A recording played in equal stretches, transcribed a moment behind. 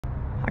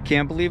I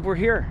can't believe we're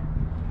here.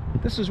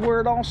 This is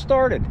where it all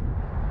started.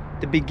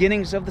 The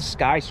beginnings of the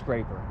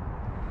skyscraper.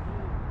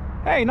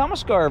 Hey,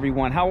 namaskar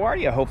everyone, how are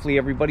you? Hopefully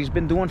everybody's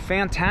been doing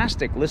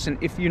fantastic. Listen,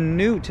 if you're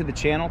new to the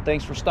channel,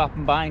 thanks for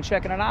stopping by and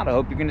checking it out. I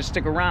hope you're gonna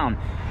stick around.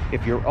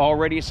 If you're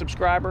already a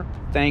subscriber,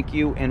 thank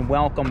you and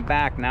welcome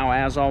back. Now,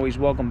 as always,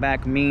 welcome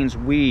back means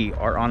we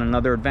are on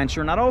another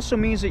adventure, and that also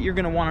means that you're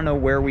gonna wanna know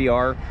where we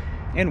are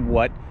and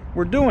what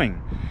we're doing.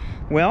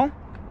 Well,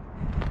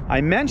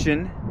 I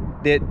mentioned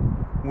that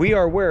we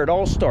are where it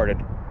all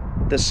started,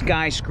 the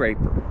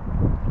skyscraper.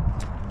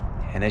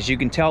 And as you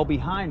can tell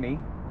behind me,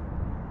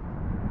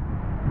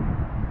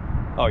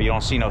 oh, you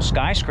don't see no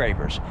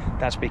skyscrapers.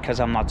 That's because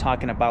I'm not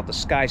talking about the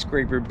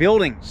skyscraper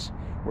buildings.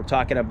 We're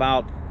talking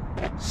about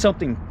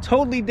something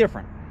totally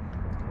different.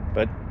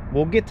 But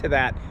we'll get to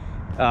that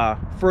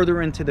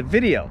further into the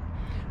video.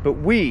 But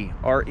we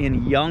are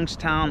in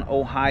Youngstown,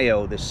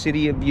 Ohio, the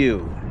city of you.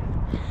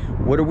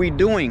 What are we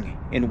doing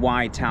in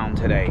Y-Town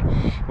today?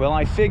 Well,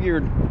 I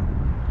figured,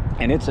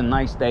 and it's a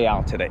nice day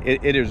out today.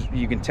 It is,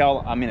 you can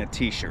tell I'm in a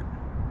t-shirt.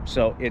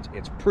 So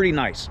it's pretty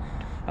nice.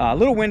 A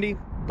little windy,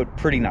 but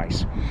pretty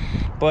nice.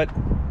 But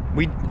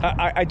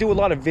I do a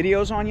lot of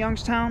videos on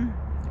Youngstown.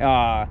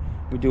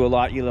 We do a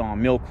lot, you know,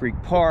 on Mill Creek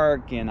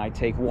Park, and I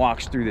take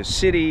walks through the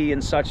city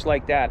and such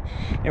like that.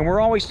 And we're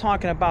always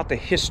talking about the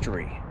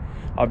history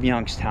of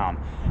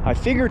Youngstown. I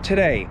figured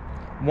today,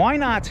 why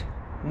not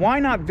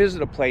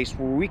visit a place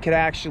where we could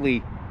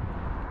actually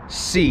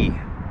see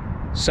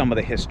some of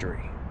the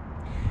history?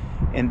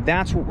 And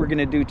that's what we're going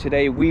to do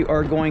today. We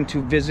are going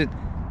to visit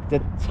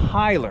the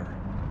Tyler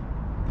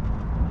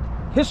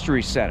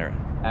History Center.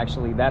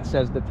 Actually, that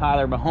says the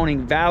Tyler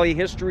Mahoning Valley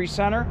History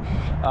Center,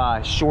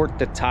 short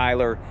the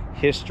Tyler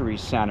History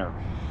Center.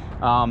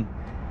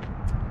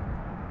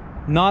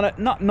 Not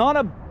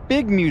a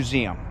big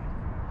museum,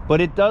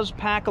 but it does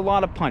pack a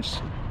lot of punch.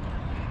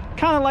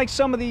 Kind of like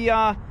some of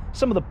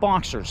the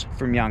boxers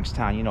from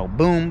Youngstown. You know,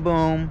 Boom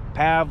Boom,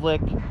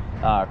 Pavlik,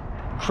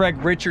 Craig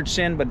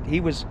Richardson, but he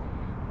was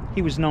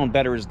known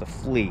better as the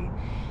Flea.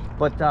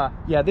 But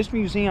yeah, this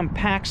museum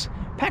packs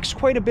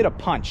quite a bit of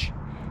punch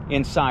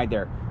inside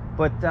there.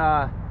 But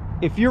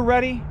if you're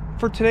ready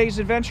for today's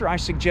adventure, I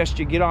suggest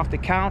you get off the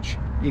couch,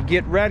 you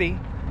get ready,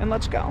 and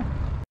let's go.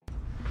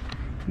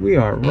 We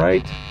are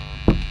right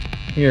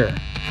here.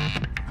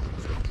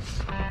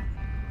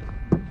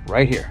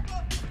 Right here.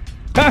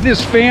 That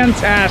is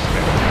fantastic.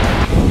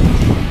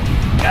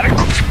 Gotta go.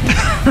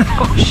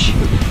 Oh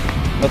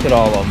shoot. Look at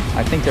all of them.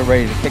 I think they're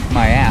ready to kick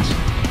my ass.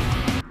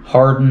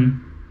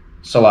 Harden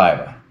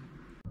saliva.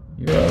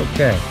 You're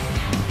okay.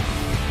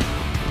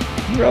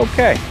 You're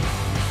okay.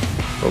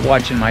 For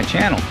watching my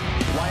channel.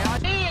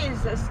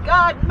 Jesus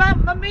God,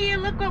 Mamma Mia,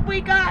 look what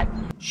we got.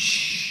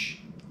 Shh.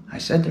 I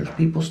said there's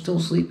people still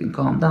sleeping.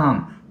 Calm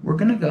down. We're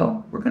gonna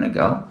go. We're gonna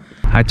go.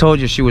 I told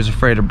you she was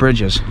afraid of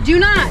bridges. Do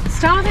not.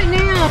 Stop it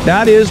now.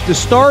 That is the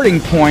starting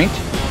point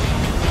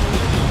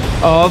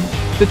of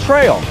the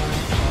trail.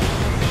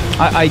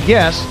 I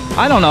guess.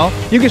 I don't know.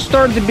 You can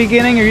start at the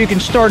beginning or you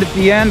can start at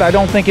the end. I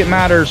don't think it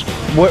matters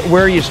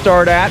where you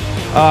start at.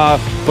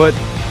 But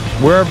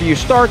wherever you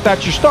start,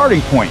 that's your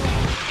starting point.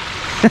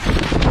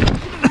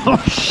 Oh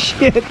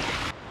shit.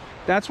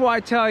 That's why I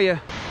tell you,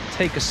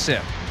 take a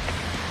sip.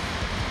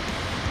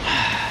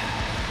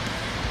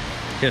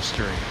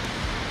 History.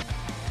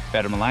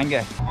 Better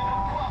Malanga.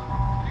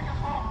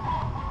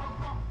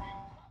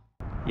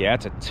 Yeah,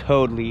 it's a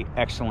totally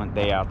excellent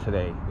day out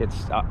today.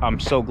 I'm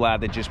so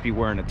glad to just be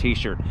wearing a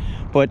t-shirt.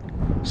 But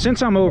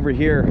since I'm over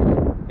here,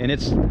 and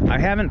I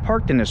haven't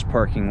parked in this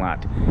parking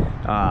lot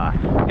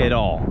at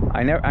all.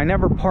 I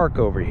never park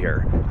over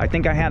here. I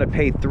think I had to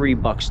pay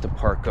 $3 to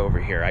park over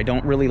here. I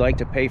don't really like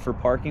to pay for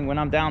parking when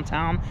I'm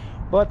downtown,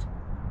 but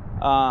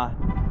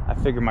I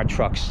figure my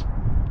truck's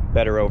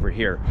better over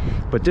here.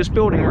 But this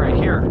building right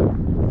here,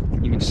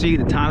 you can see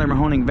the Tyler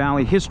Mahoning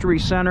Valley History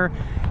Center.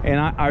 And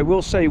I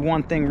will say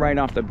one thing right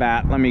off the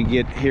bat. Let me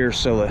get here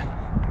so I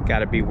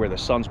gotta be where the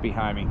sun's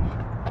behind me.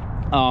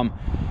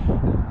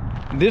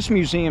 This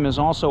museum is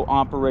also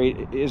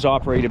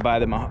operated by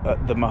the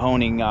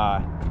Mahoning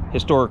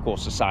Historical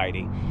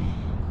Society.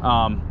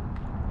 I've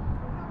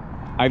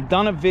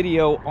done a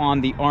video on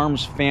the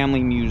Arms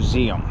Family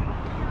Museum,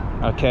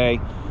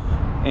 okay?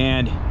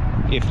 And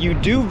if you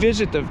do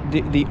visit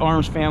the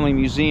Arms Family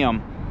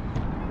Museum,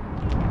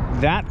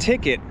 that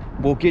ticket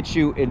will get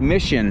you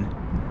admission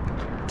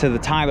to the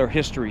Tyler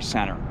History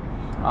Center.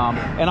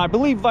 And I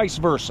believe vice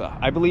versa.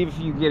 I believe if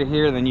you get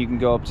here, then you can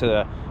go up to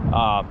the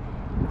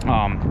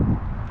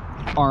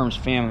Arms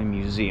Family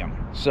Museum.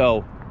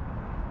 So,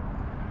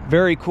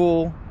 very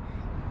cool.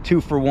 2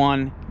 for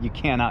 1. You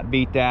cannot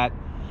beat that.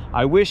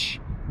 I wish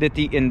that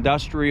the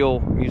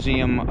Industrial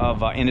Museum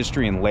of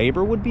Industry and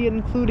Labor would be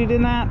included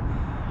in that.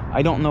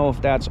 I don't know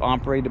if that's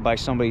operated by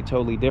somebody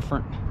totally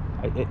different.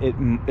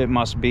 It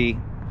must be,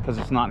 because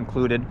it's not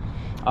included.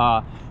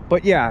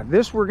 But yeah,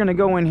 we're gonna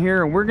go in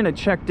here and we're gonna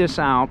check this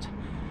out.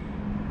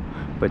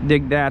 But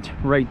dig that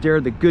right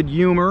there, the good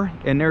humor.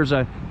 And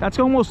that's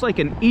almost like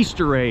an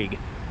Easter egg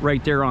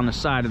right there on the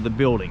side of the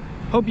building.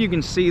 hope you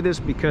can see this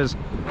because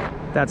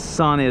that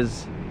sun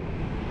is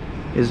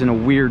in a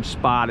weird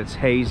spot. It's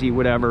hazy,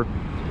 whatever.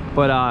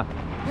 But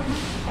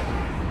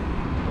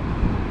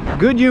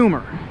good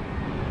humor.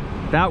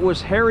 That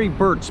was Harry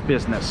Burt's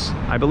business.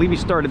 I believe he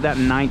started that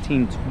in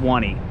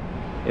 1920,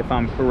 if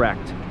I'm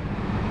correct.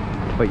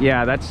 But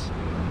yeah, that's,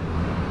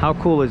 how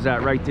cool is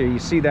that right there? You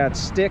see that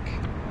stick?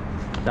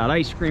 That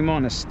ice cream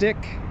on a stick?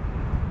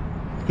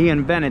 He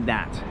invented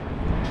that.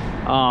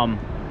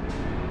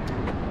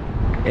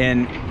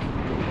 And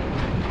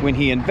when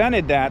he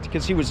invented that,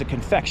 because he was a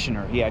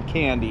confectioner, he had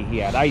candy, he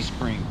had ice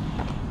cream.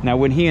 Now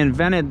when he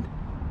invented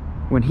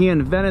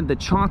the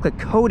chocolate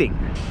coating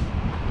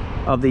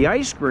of the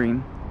ice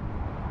cream,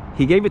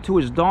 he gave it to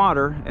his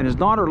daughter, and his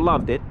daughter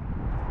loved it,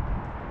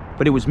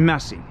 but it was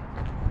messy.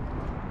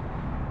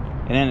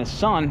 And then his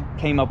son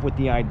came up with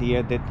the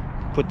idea that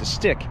put the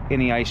stick in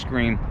the ice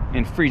cream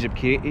and freeze it.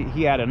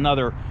 He had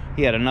another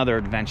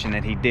invention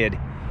that he did,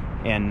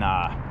 and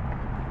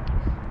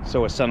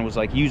so his son was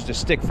like, use the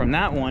stick from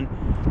that one,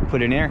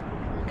 put it in there,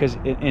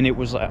 and it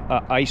was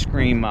a ice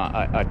cream,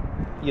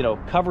 you know,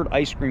 covered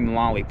ice cream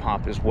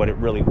lollipop is what it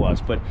really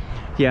was. But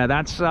yeah,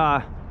 that's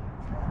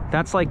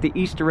like the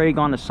Easter egg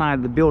on the side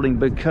of the building,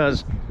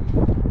 because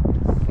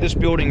this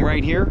building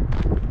right here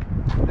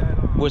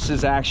was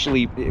his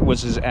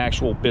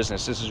actual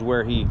business. This is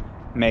where he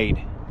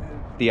made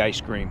the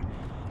ice cream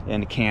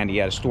and the candy. He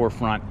had a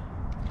storefront,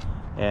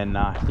 and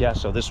yeah,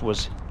 so this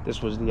was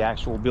the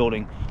actual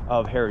building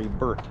of Harry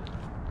Burt.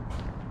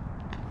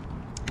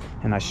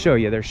 And I show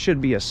you, there should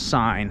be a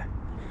sign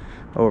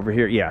over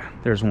here. Yeah,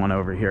 there's one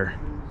over here,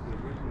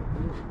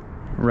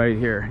 right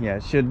here. Yeah,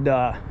 it should,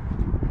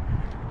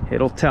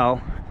 it'll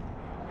tell.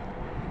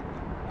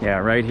 Yeah,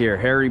 right here,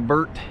 Harry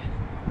Burt,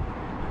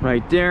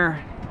 right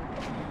there.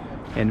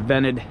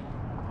 Invented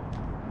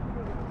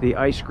the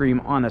ice cream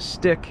on a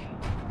stick.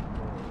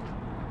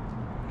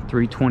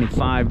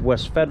 325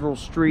 West Federal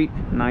Street,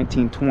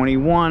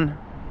 1921.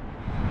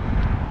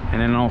 And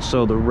then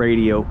also the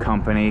radio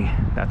company,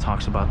 that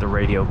talks about the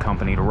radio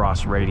company, the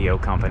Ross Radio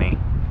Company.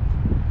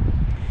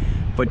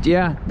 But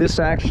yeah, this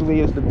actually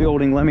is the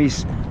building. Let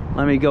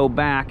me go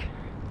back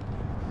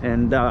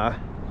and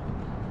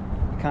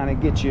kind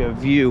of get you a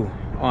view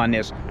on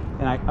this.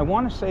 And I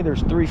want to say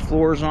there's 3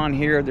 floors on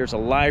here. There's a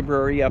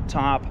library up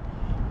top.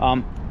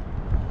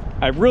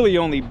 I've really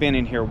only been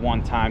in here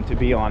one time, to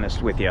be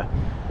honest with you.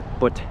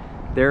 But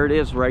there it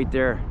is right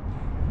there,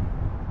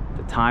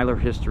 the Tyler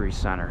History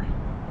Center.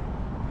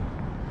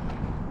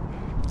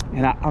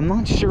 And I'm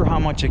not sure how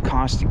much it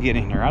costs to get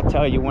in here. I'll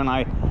tell you when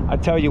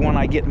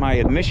I get my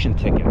admission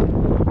ticket.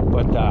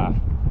 But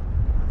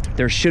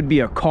there should be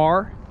a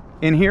car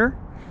in here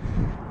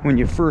when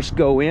you first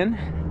go in.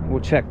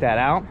 We'll check that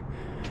out.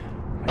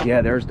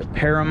 Yeah, there's the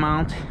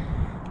Paramount.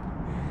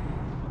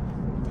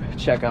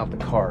 Check out the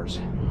cars.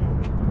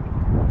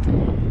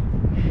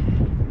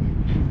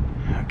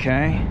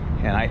 Okay,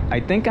 and I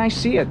think I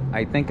see it.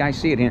 I think I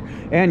see it here.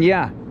 And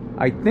yeah,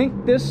 I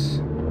think this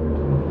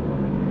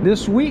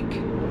week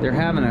they're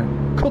having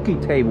a cookie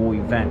table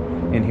event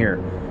in here.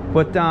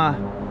 But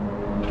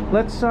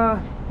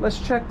let's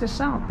check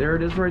this out. There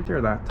it is right there,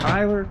 the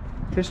Tyler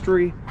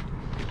History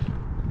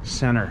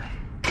Center.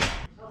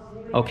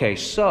 Okay,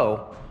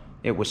 so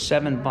it was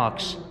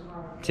 $7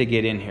 to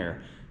get in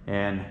here,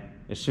 and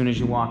as soon as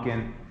you walk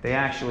in, they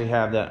actually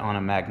have that on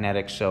a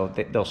magnetic, so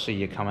they'll see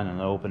you coming and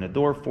they'll open the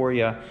door for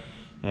you.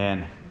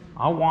 And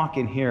I'll walk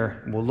in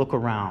here, we'll look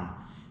around,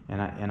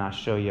 and I'll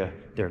show you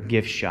their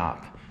gift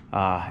shop.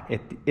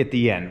 At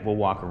the end, we'll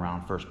walk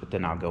around first, but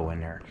then I'll go in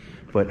there.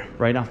 But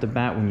right off the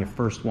bat, when you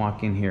first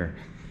walk in here,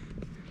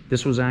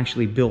 this was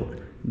actually built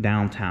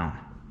downtown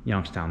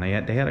Youngstown. They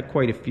had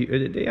quite a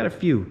few. They had a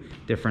few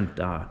different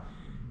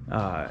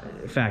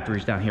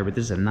factories down here, but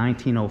this is a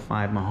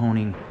 1905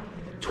 Mahoning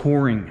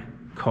touring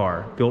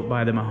car built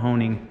by the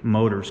Mahoning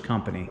Motors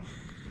Company.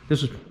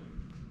 This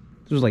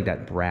was like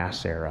that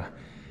brass era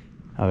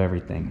of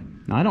everything.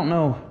 Now I don't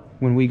know,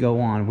 when we go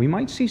on, we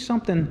might see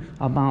something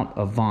about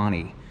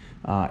Avani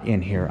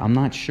in here. I'm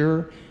not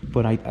sure,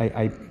 but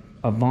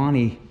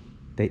Avani,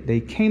 they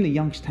came to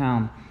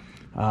Youngstown,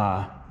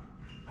 I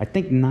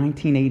think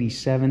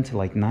 1987 to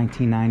like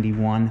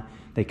 1991.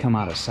 They come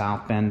out of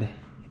South Bend,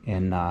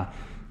 and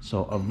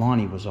so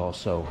Avani was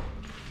also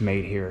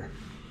made here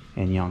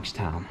in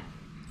Youngstown.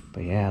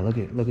 But yeah, look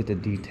at the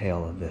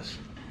detail of this.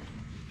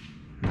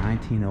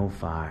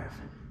 1905.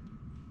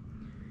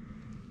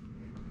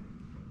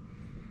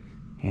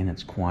 And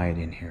it's quiet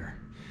in here.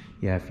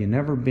 Yeah, if you've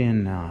never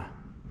been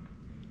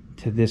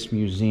to this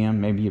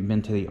museum, maybe you've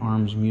been to the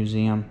Arms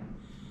Museum,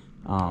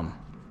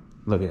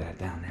 look at that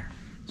down there.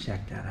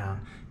 Check that out.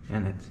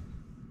 And it's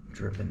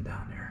dripping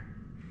down there.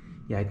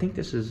 Yeah, I think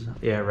this is,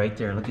 yeah, right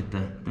there. Look at the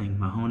thing,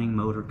 Mahoning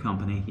Motor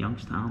Company,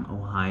 Youngstown,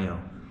 Ohio.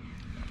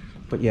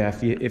 But yeah,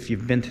 if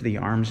you've been to the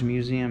Arms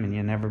Museum and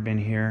you've never been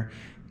here,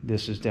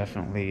 this is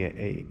definitely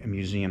a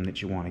museum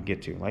that you want to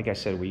get to. Like I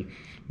said,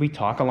 we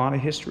talk a lot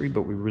of history,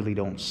 but we really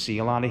don't see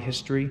a lot of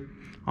history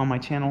on my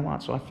channel a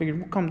lot. So I figured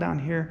we'll come down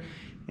here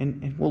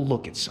and we'll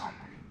look at some.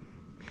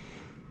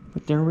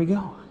 But there we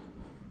go.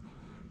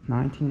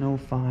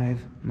 1905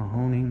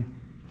 Mahoning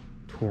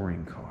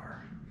touring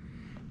car.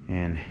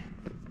 And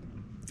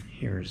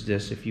here's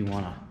this. If you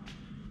want to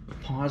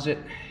pause it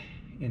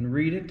and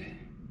read it,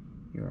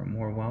 you are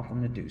more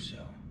welcome to do so.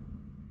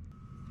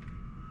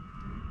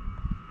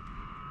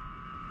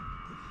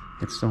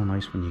 It's so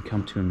nice when you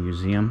come to a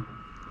museum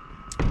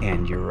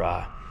and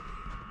you're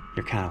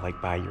kind of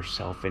like by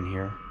yourself in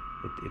here.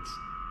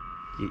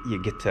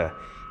 You get to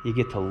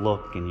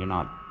look, and you're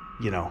not,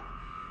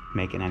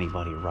 making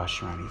anybody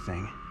rush or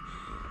anything.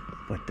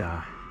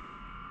 But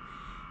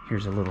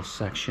here's a little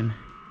section.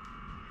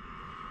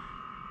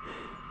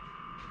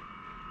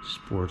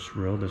 Sports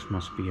reel. This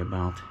must be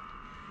about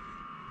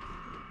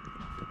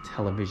the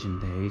television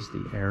days,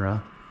 the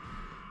era,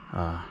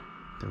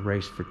 the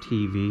race for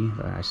TV.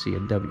 I see a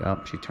W. Oh,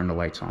 she turned the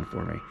lights on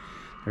for me.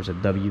 There's a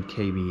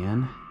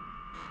WKBN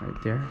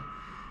right there.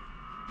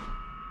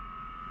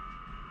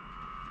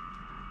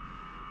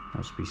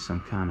 Must be some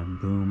kind of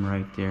boom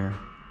right there.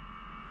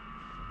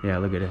 Yeah,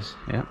 look at this.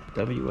 Yep,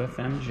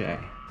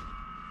 WFMJ.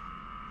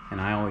 And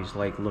I always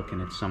like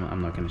looking at some.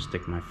 I'm not going to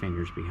stick my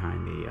fingers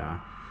behind the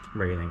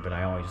railing, but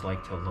I always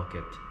like to look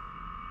at,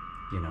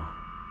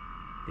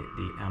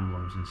 the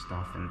emblems and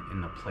stuff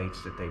and the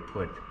plates that they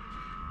put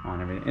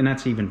on everything. And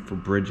that's even for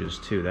bridges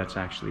too. That's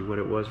actually what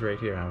it was right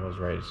here. I was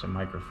right. It's a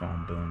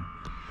microphone boom.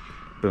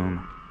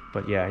 Boom.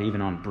 But yeah,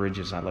 even on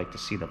bridges, I like to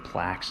see the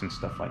plaques and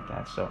stuff like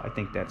that. So I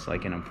think that's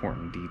like an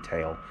important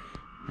detail.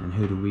 And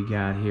who do we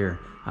got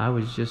here? I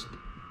was just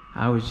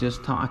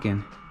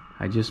talking.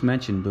 I just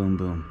mentioned Boom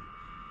Boom.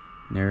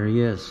 And there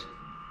he is,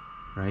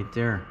 right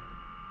there.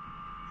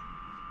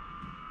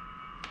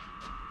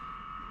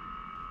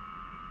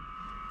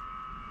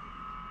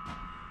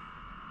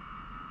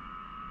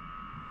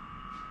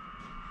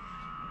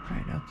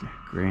 Right up there,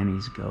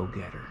 Granny's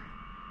Go-Getter.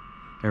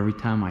 Every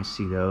time I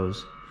see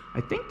those,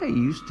 I think they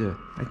used to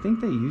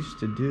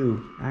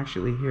do,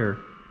 actually here,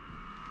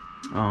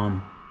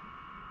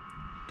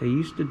 they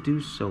used to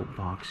do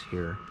soapbox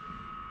here.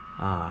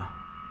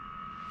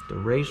 The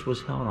race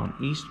was held on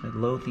East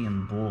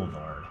Midlothian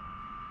Boulevard.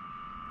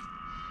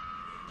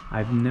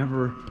 I've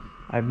never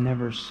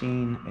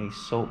seen a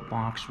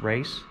soapbox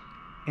race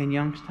in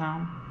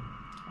Youngstown.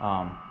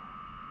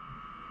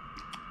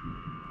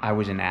 I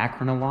was in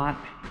Akron a lot,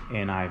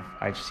 and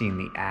I've seen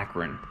the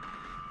Akron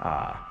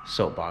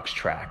soapbox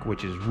track,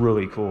 which is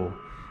really cool.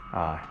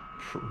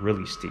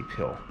 Really steep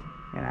hill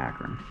in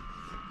Akron.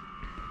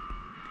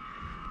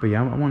 But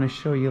yeah, I want to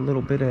show you a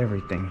little bit of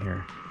everything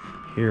here.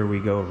 Here we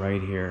go,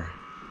 right here.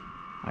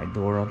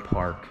 Idora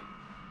Park.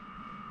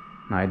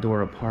 Now,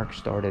 Idora Park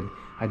started in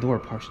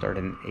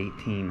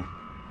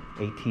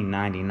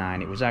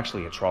 1899. It was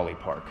actually a trolley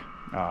park.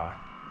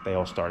 They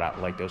all start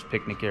out like those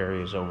picnic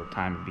areas. Over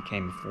time, it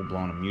became a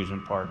full-blown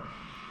amusement park.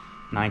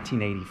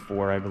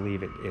 1984, I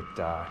believe, it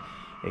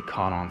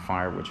caught on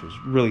fire, which was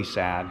really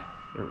sad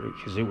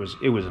because it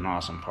was an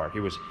awesome park.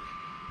 It was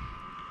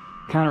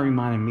kind of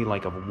reminded me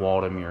like of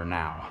Waldemere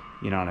now.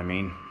 You know what I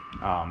mean?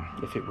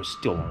 If it was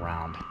still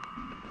around.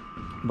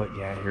 But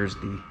yeah, here's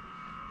the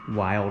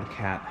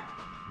Wildcat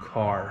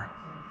car.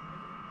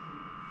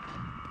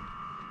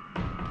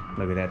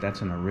 Look at that.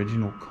 That's an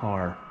original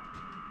car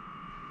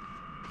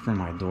from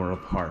Idora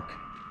Park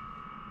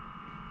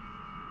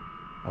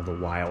of the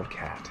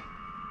Wildcat.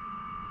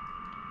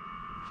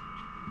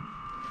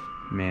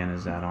 Man,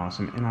 is that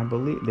awesome. And I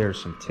believe there's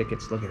some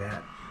tickets. Look at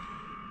that.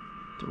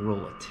 The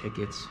roll of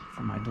tickets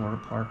from Idora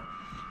Park.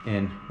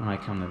 And when I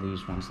come to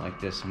these ones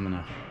like this, I'm going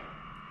to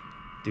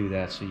do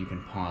that so you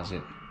can pause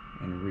it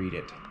and read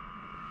it.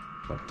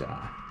 But,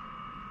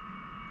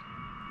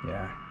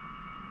 yeah.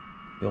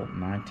 Built in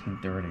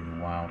 1930,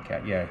 the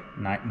Wildcat. Yeah,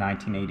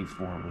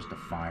 1984 was the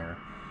fire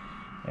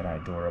at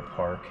Idora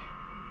Park.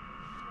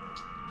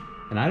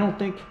 And I don't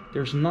think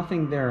there's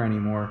nothing there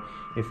anymore.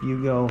 If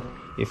you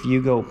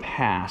go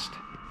past,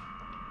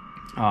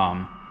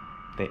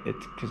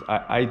 because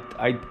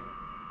I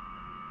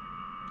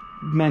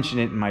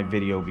mentioned it in my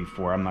video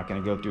before. I'm not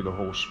going to go through the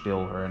whole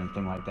spiel or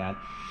anything like that.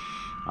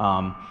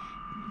 A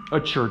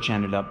church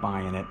ended up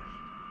buying it.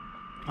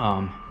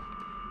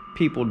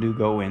 People do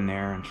go in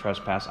there and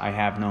trespass. I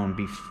have known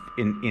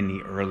in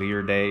the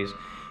earlier days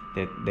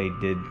that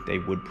they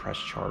would press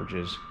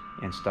charges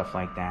and stuff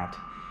like that.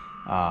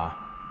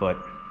 But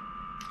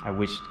I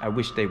wish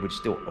they would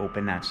still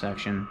open that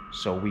section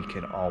so we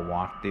could all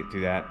walk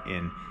through that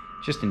and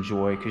just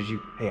enjoy. Because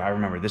hey, I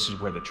remember this is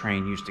where the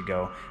train used to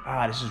go.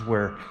 This is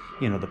where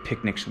the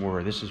picnics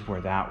were. This is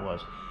where that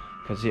was.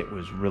 Because it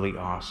was really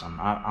awesome.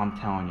 I'm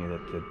telling you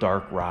that the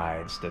dark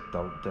rides, that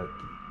the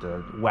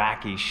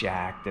wacky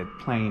shack, the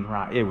plane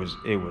ride, it was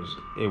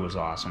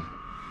awesome.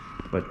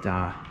 But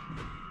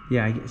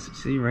yeah, I guess,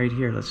 see right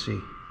here. Let's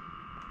see.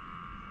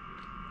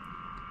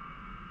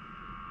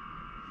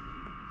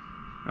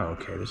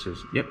 Okay, this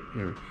is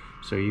here.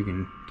 So you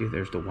can do.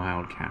 There's the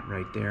Wildcat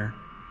right there.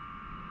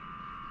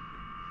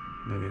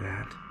 Look at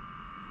that.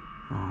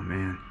 Oh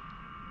man,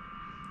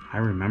 I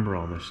remember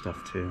all this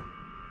stuff too.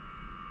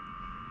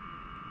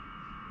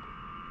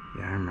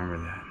 Yeah, I remember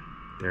that.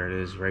 There it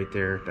is right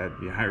there. That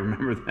I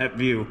remember that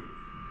view.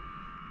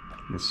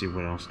 Let's see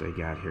what else they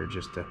got here.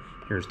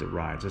 Here's the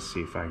rides. Let's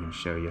see if I can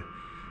show you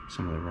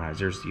some of the rides.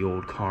 There's the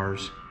old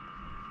cars.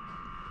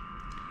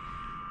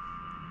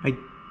 I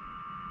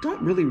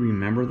don't really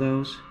remember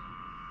those.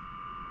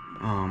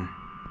 Yeah,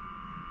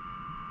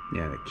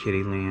 the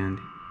Kittyland.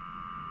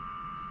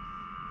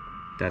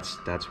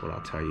 That's what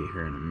I'll tell you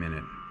here in a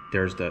minute.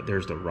 There's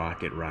the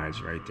rocket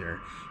rides right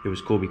there. It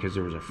was cool because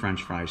there was a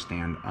French fry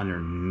stand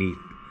underneath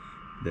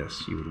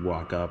this. You would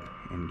walk up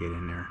and get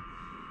in there.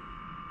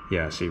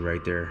 Yeah, see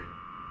right there.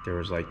 There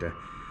was like the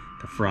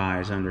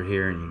fries under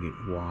here, and you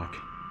could walk.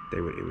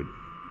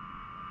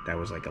 That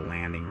was like a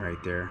landing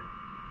right there.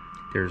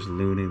 There's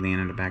Looney Land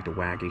in the back, the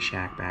Wacky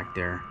Shack back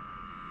there.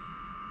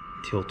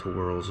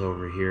 Tilt-a-whirls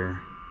over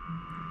here.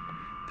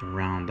 The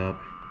Roundup.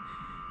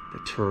 The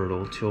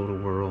Turtle,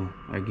 Tilt-a-whirl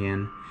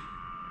again.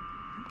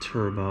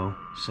 Turbo.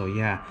 So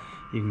yeah,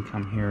 you can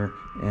come here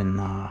and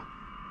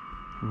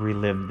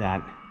relive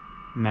that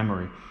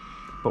memory.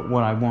 But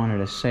what I wanted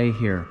to say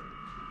here,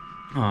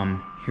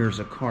 here's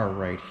a car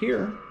right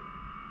here.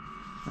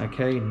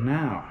 Okay,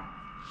 now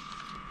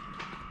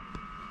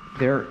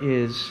there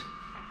is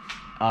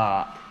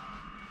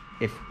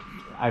if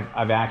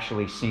I've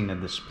actually seen the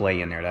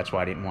display in there. That's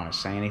why I didn't want to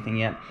say anything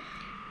yet.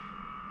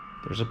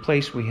 There's a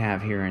place we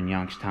have here in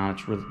Youngstown.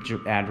 Its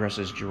address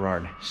is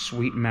Gerard.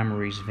 Sweet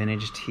Memories,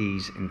 Vintage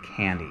Teas and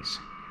Candies.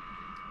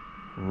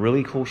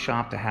 Really cool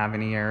shop to have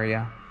in the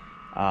area.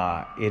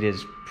 It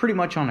is pretty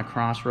much on the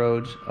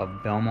crossroads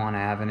of Belmont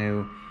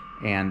Avenue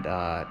and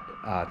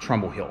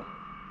Trumbull Hill.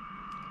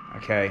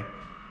 Okay,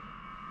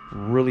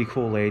 really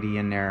cool lady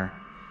in there.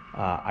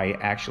 I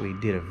actually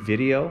did a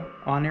video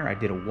on there. I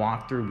did a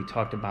walkthrough. We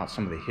talked about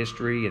some of the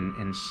history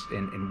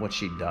and what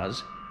she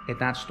does at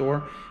that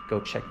store. Go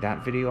check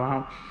that video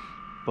out.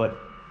 But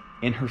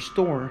in her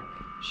store,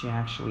 she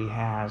actually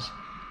has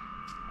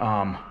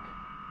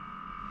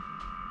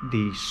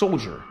the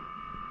soldier.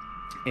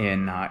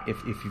 And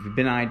if you've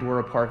been to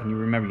Idora Park and you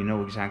remember, you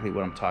know exactly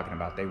what I'm talking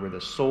about. They were the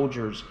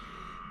soldiers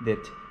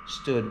that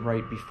stood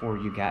right before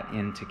you got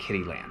into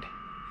Kittyland.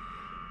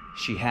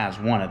 She has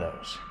one of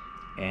those.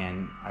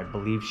 And I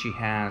believe she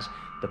has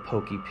the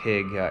Pokey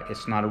Pig.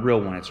 It's not a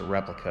real one. It's a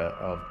replica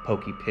of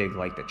Pokey Pig,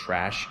 like the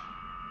trash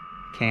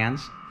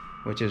cans,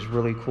 which is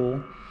really cool.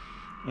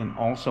 And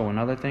also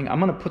another thing, I'm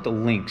going to put the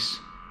links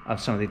of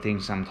some of the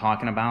things I'm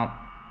talking about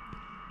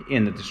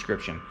in the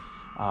description.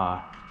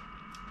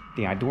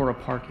 The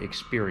Idora Park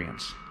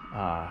experience.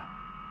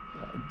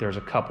 There's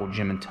a couple,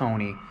 Jim and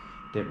Tony,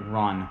 that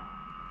run,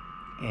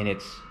 and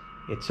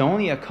it's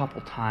only a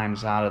couple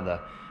times out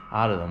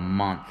of the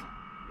month,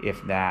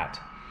 if that.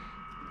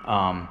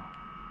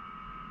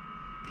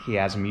 He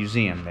has a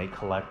museum. They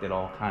collected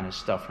all kind of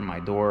stuff from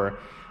Idora.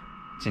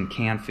 It's in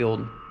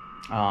Canfield,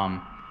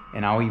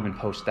 and I'll even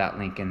post that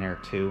link in there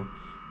too.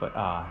 But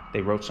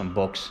they wrote some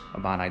books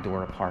about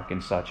Idora Park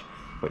and such.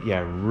 But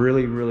yeah,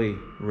 really, really,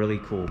 really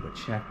cool. But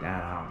check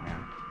that out,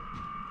 man.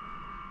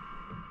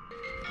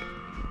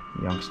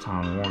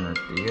 Youngstown Warner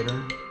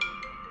Theater.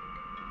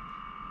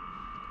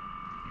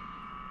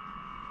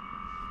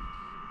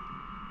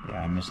 Yeah,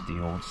 I missed the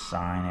old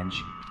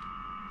signage.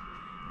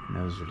 And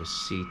those are the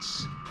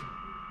seats.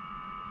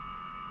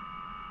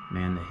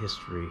 Man, the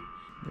history.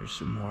 There's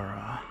some more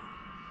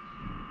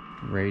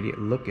radio.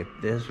 Look at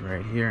this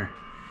right here.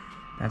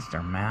 That's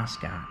their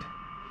mascot.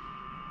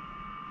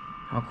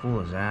 How cool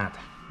is that?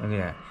 Look at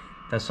that.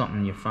 That's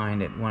something you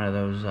find at one of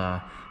those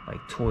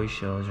like toy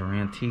shows or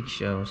antique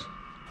shows.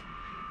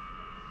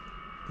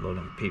 Load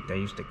 'em peep. They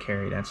used to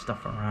carry that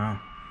stuff around.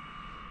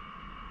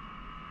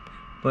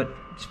 But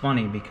it's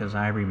funny because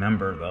I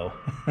remember though.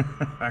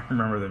 I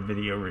remember the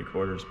video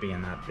recorders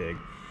being that big.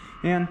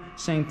 And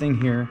same thing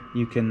here.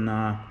 You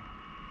can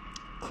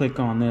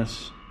click on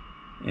this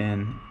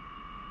and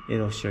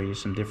it'll show you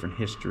some different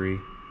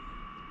history.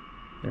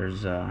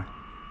 There's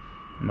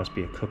must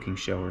be a cooking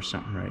show or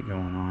something right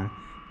going on.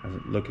 I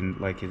was looking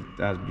like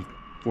that was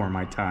before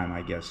my time,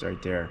 I guess, right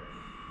there.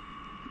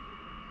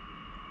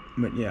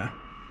 But yeah,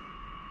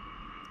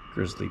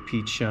 Grizzly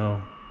Pete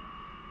Show,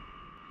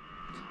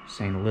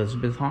 St.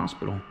 Elizabeth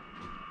Hospital.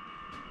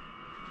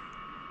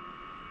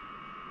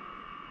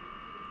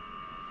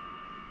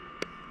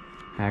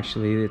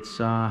 Actually, it's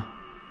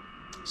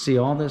see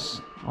all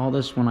this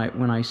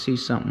when I see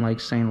something like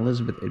St.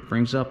 Elizabeth, it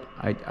brings up.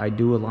 I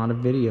do a lot of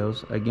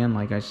videos. Again,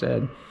 like I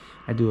said,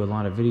 I do a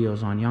lot of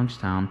videos on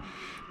Youngstown,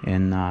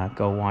 and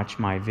go watch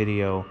my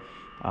video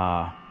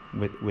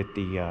with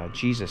the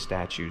Jesus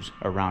statues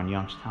around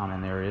Youngstown,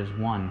 and there is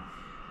one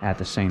at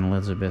the St.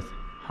 Elizabeth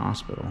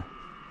Hospital.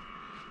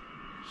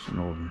 It's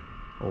an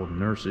old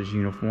nurse's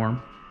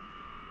uniform.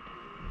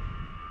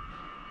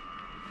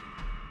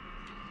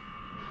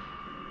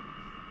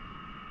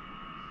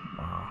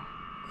 Wow,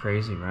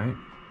 crazy, right?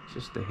 It's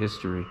just the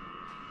history.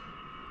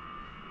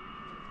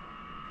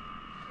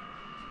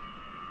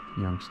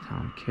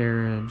 Youngstown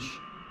carriage.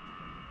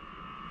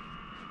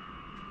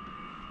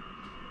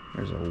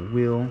 There's a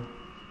wheel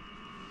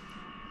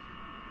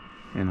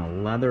and a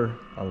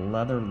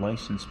leather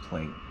license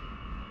plate.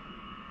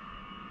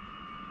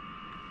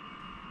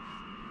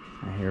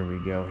 And here we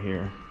go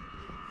here.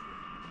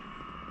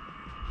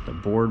 The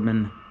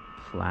Boardman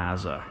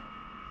Plaza.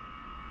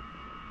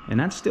 And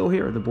that's still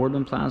here. The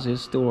Boardman Plaza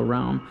is still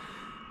around.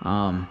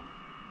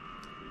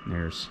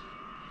 There's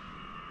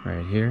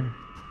right here.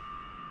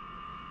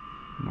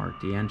 Mark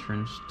the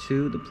entrance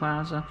to the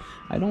plaza.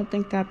 I don't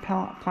think that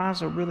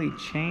plaza really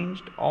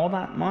changed all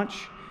that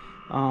much.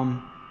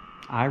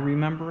 I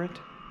remember it.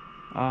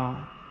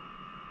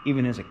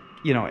 Even as a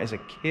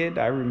kid,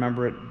 I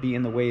remember it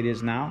being the way it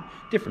is now.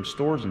 Different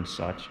stores and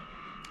such.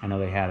 I know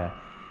they had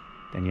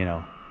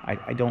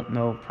I don't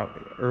know,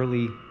 probably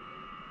early,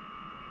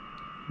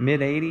 mid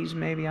 80s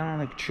maybe. I don't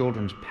know, like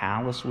Children's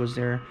Palace was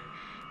there.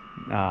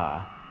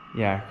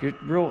 Yeah,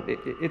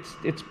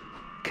 it's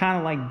kind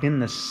of like been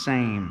the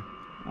same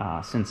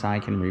since I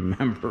can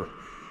remember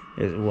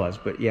as it was.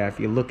 But yeah, if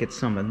you look at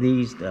some of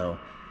these though,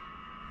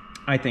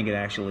 I think it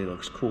actually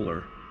looks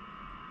cooler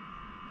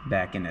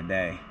back in the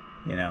day.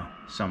 You know,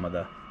 some of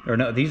the, or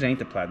no, these ain't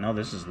the plaza. No,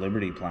 this is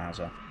Liberty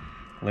Plaza.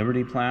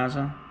 Liberty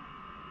Plaza.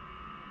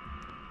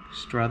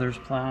 Struthers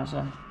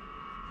Plaza.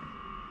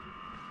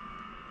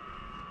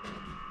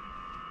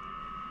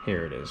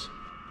 Here it is.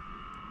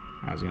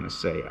 I was gonna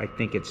say, I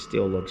think it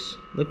still looks,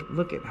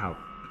 look at how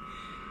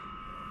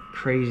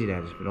crazy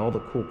that is, but all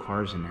the cool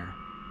cars in there.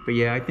 But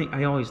yeah,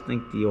 I always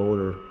think the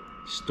older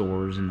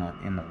stores and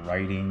the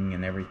writing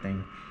and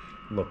everything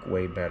look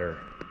way better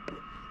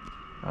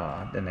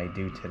than they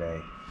do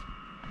today.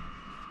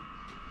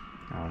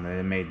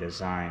 They made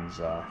designs.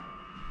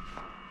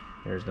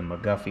 There's the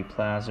McGuffey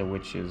Plaza,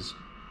 which is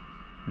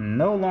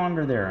no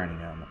longer there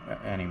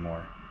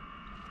anymore.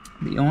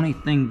 The only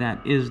thing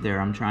that is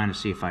there, I'm trying to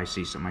see if I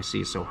see something. I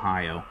see it's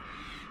Ohio.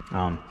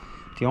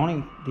 The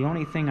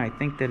only thing I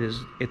think that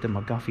is at the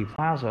McGuffey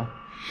Plaza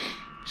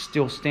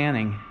still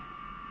standing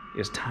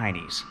is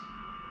Tiny's.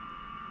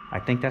 I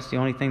think that's the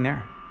only thing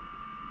there.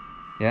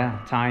 Yeah,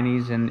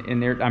 Tiny's,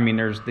 and there. I mean,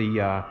 there's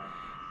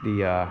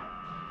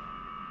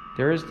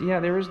there is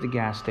the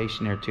gas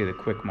station there too, the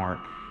Quick Mart,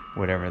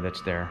 whatever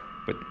that's there.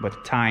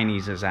 But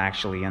Tiny's is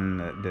actually in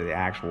the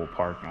actual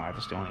parking lot.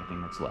 That's the only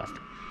thing that's left.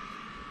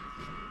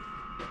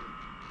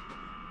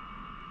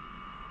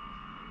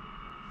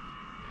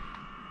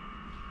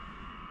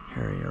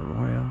 Harrier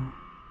Royal,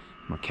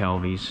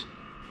 McKelvey's,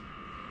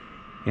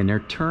 and they're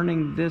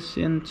turning this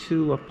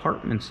into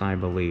apartments, I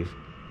believe.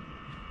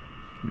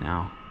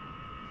 Now,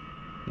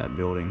 that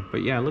building.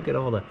 But yeah, look at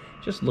all the.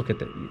 Just look at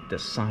the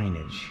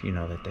signage, you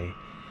know, that they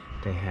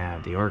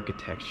have, the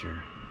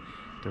architecture,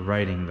 the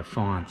writing, the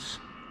fonts.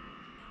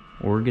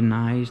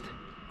 Organized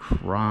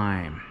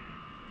crime.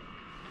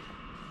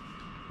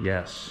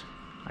 Yes,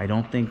 I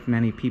don't think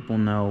many people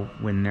know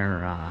when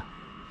they're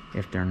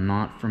if they're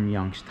not from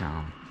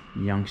Youngstown.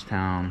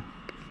 Youngstown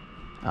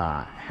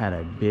had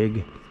a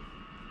big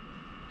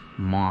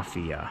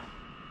mafia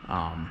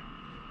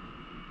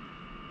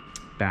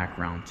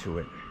background to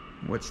it.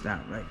 What's that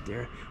right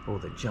there? Oh,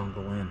 the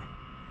Jungle Inn.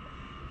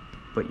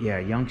 But yeah,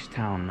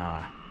 Youngstown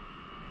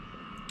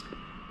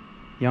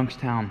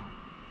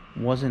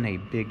wasn't a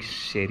big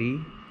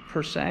city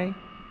per se,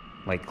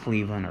 like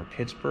Cleveland or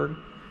Pittsburgh,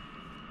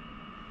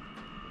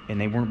 and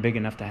they weren't big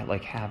enough to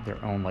have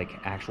their own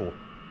actual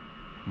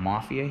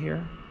mafia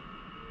here.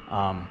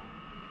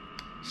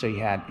 So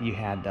you had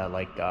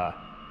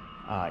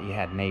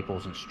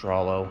Naples and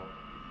Strollo,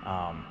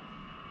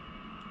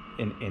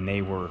 and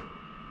they were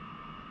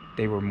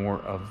more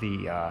of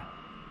the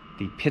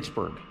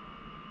Pittsburgh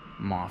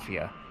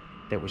mafia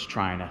that was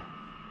trying to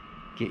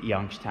get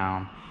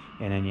Youngstown.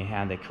 And then you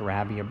had the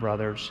Carabia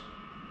brothers,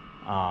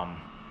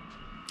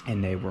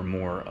 and they were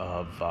more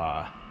of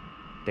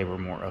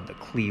the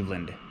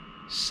Cleveland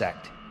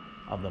sect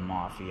of the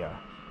mafia.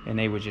 And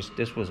they were just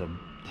this was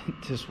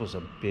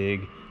a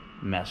big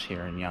mess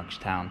here in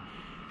Youngstown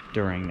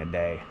during the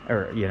day,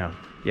 or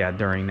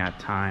during that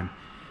time.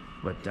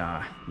 But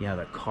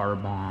the car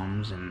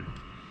bombs and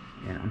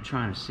I'm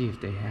trying to see if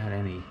they had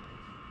any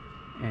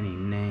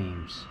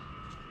names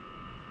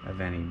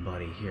of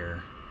anybody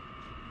here.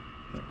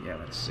 But yeah,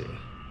 let's see.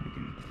 We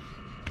can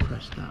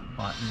press that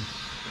button.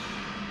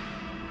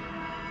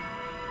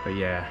 But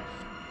yeah,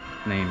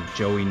 named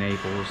Joey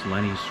Naples,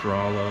 Lenny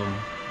Strollo,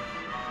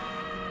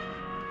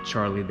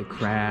 Charlie the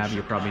Crab.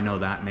 You probably know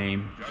that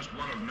name. Just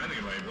one of many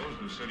labels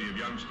the city of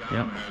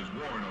Youngstown has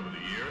worn over the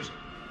years.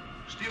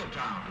 Steel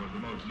Town was the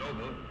most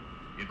noble.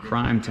 It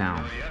Crime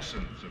Town. The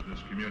essence of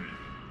this community.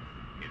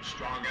 Its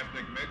strong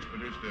ethnic mix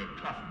produced a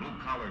tough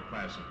blue-collar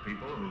class of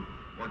people who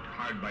worked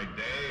hard by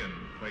day and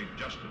played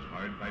just as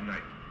hard by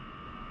night.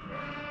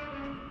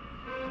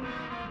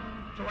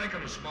 To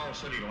liken a small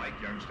city like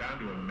Youngstown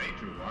to a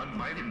major one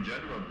might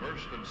engender a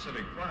burst of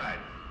civic pride.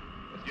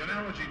 But the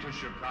analogy to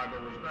Chicago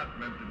was not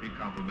meant to be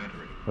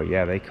complimentary. But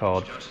yeah, they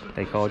called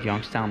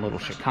Youngstown Little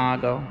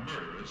Chicago.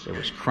 It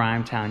was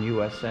Crime Town,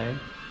 USA.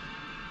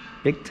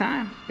 Big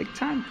time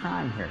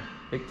crime here.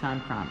 Big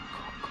time crime.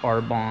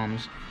 Car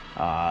bombs,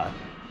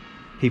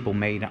 people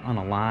made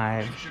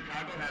unalive.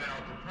 Chicago had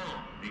Al Capone.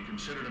 He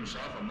considered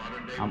himself a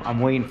modern-day. I'm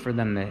waiting for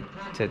them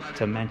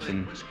to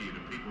mention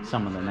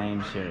some of the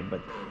names here,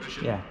 but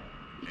yeah,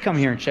 come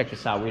here and check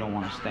this out. We don't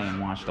want to stay and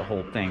watch the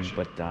whole thing,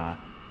 but Former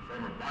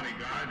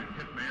bodyguard and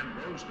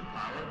hitman rose to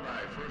power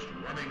by first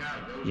running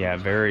out those yeah,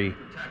 very,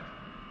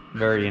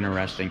 very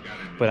interesting.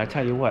 But I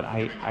tell you what,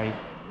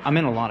 I'm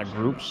in a lot of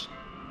groups,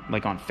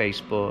 like on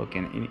Facebook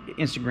and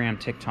Instagram,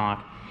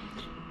 TikTok,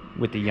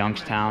 with the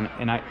Youngstown.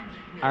 And I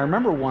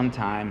remember one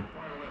time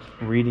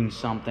reading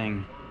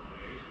something.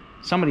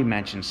 Somebody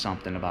mentioned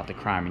something about the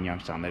crime in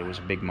Youngstown, that it was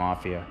a big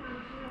mafia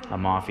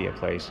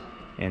place.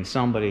 And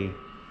somebody,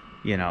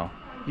 you know,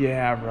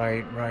 yeah,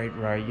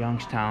 right,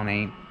 Youngstown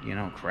ain't, you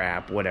know,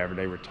 crap, whatever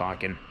they were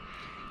talking.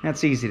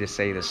 That's easy to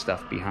say this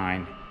stuff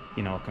behind,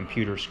 you know, a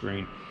computer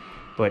screen.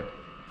 But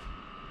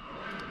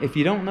if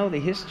you don't know the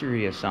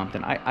history of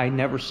something, I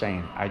never say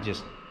it.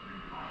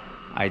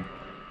 I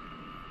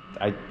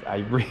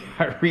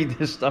read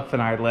this stuff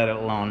and I let it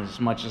alone. As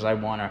much as I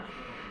want to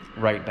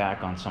write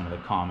back on some of the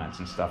comments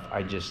and stuff,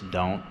 I just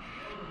don't.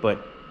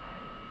 But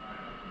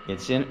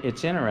it's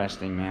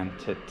interesting, man,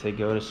 to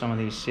go to some of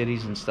these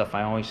cities and stuff.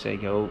 I always say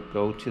go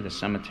to the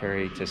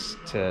cemetery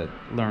to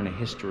learn the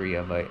history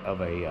of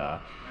a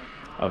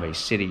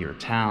city or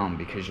town,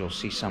 because you'll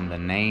see some of the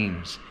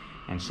names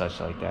and such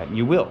like that. And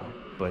you will,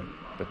 but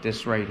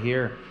this right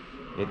here,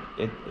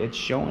 it's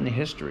showing the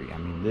history. I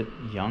mean,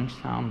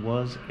 Youngstown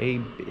was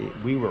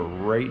we were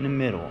right in the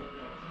middle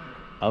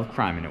of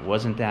crime, and it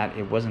wasn't that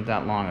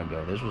long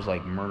ago. This was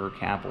like murder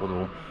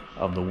capital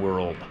of the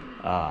world,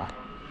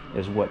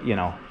 is what, you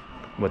know,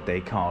 what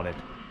they called it.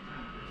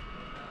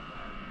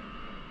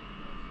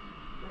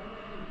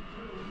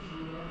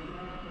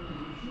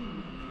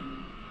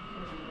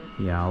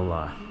 Yeah,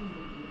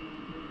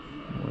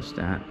 what's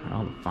that?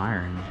 Oh, the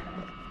firing.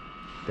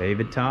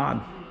 David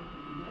Todd.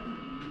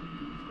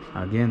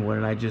 Again, what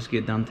did I just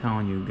get done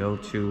telling you? Go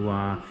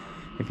to,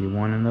 if you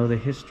want to know the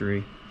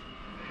history,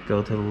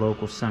 go to the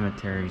local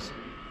cemeteries.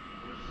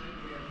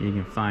 You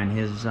can find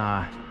him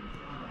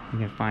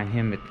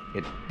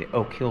at the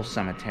Oak Hill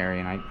Cemetery,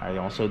 and I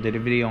also did a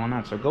video on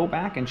that. So go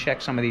back and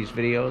check some of these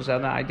videos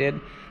that I did,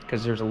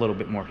 because there's a little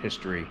bit more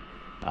history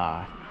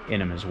in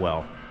them as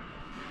well.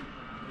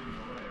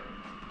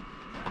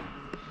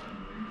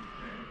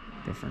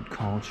 Different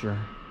culture.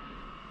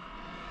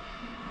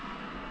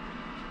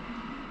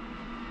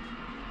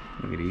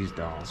 Look at these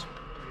dolls.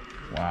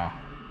 Wow.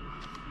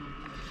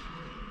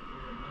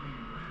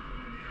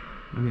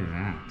 Look at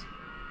that.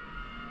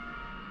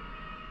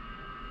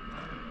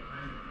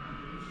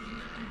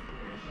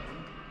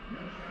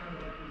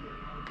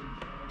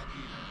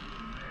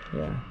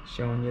 Yeah,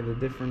 showing you the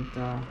different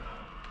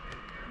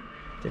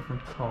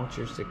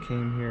cultures that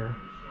came here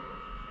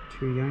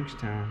to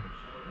Youngstown.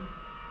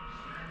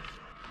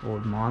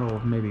 Old model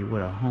of maybe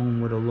what a home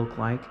would have looked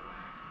like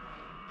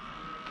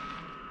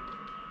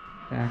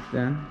back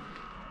then.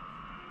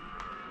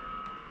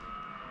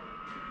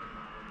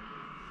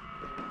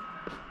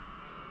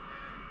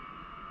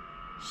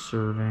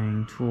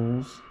 Surveying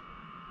tools.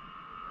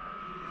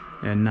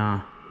 And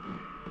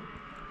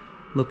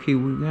look who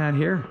we got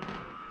here.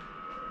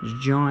 It's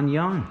John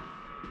Young.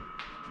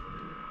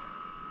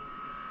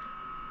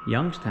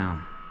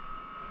 Youngstown.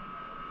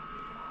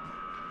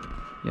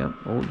 Yep,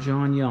 old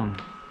John Young.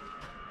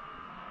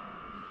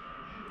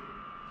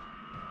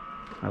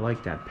 I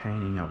like that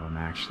painting of him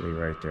actually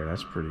right there.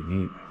 That's pretty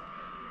neat.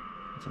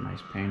 It's a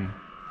nice painting.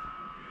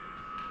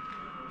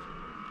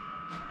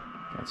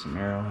 Got some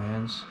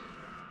arrowheads.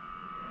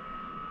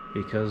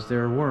 Because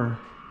there were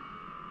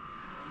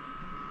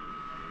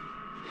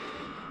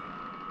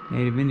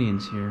Native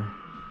Indians here.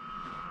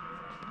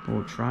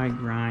 We'll try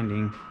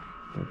grinding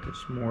with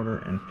this mortar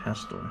and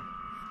pestle.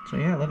 So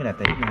yeah, look at that.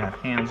 They even have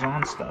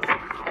hands-on stuff.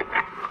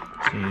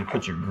 So you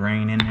put your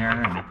grain in there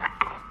and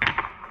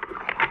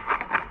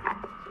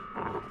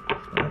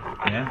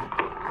yeah.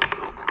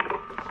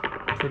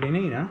 Pretty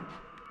neat, huh?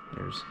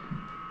 There's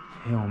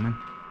Hillman.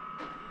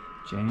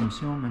 James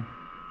Hillman.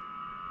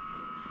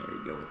 There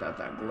you go, without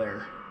that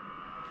glare.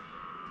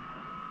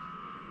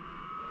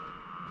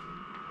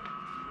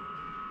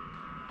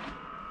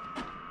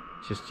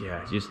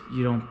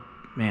 You don't,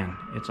 man,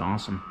 it's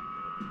awesome.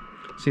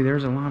 See,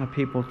 there's a lot of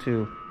people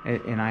too,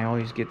 and I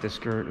always get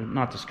discouraged,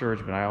 not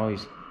discouraged, but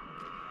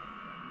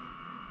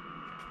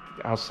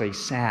I'll say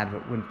sad,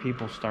 but when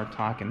people start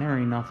talking, there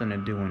ain't nothing to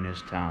do in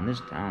this town.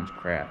 This town's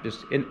crap.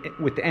 Just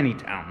with any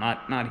town,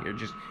 not here,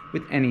 just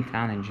with any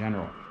town in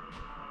general.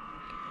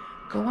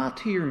 Go out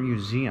to your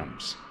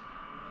museums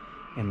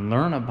and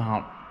learn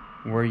about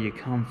where you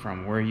come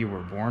from, where you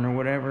were born or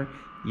whatever.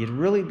 You'd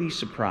really be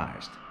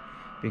surprised,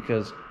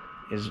 because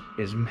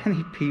as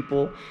many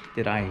people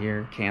that I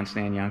hear can't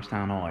stand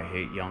Youngstown. Oh, I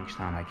hate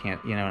Youngstown. I can't,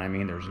 you know what I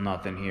mean? There's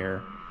nothing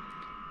here.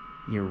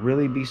 You'll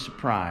really be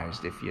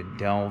surprised if you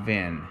delve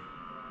in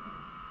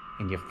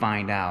and you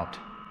find out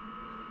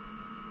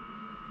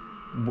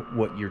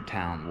what your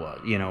town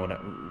was, you know,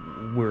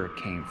 where it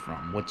came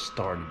from, what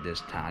started this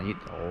town.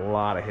 A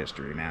lot of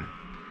history, man.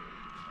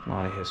 A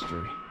lot of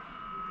history.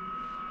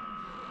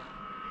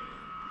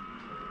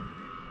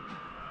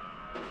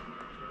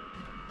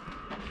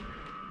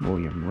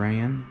 William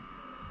Rand.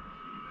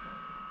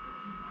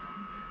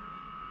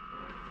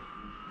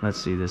 Let's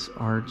see, this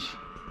arch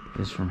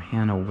is from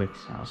Hannah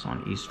Wick's house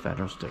on East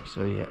Federal Stick.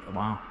 So yeah,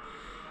 wow.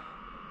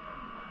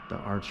 The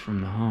arch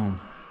from the home.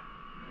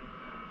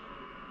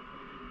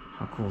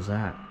 How cool is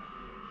that?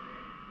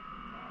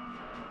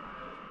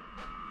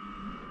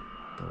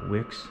 The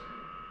Wicks,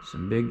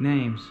 some big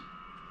names.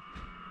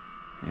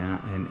 Yeah,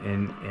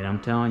 and I'm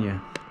telling you,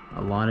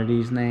 a lot of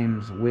these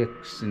names,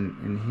 Wicks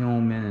and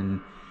Hillman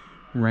and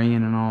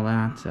Rayan and all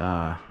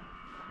that,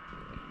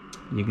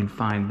 you can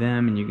find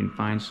them, and you can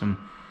find some,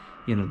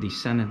 you know,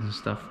 descendants and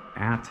stuff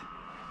at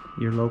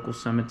your local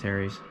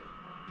cemeteries.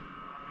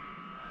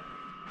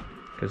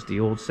 Because the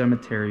old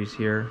cemeteries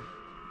here,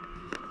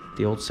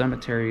 the old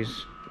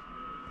cemeteries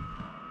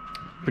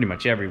pretty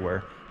much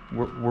everywhere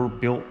were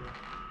built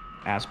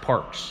as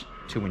parks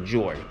to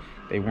enjoy.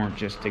 They weren't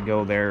just to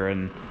go there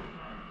and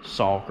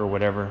sulk or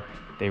whatever.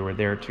 They were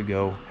there to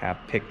go have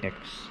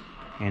picnics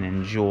and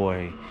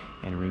enjoy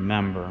and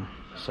remember.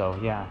 So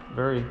yeah,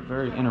 very,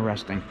 very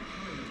interesting.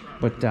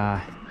 But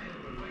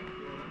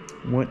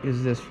what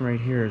is this right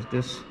here?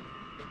 This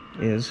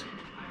is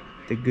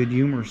the good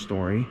humor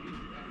story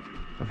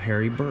of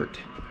Harry Burt.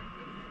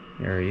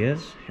 There he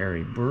is.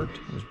 Harry Burt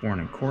was born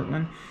in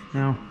Cortland.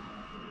 Now,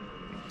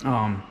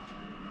 I'm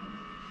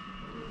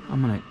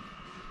gonna,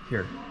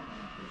 here,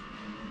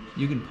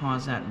 you can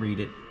pause that, read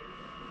it.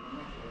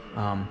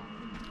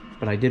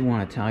 But I did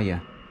want to tell you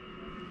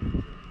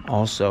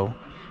also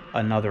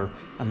another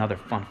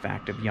fun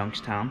fact of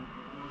Youngstown.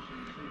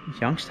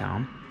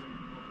 Youngstown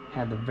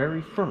had the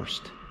very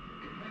first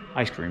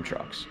ice cream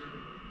trucks.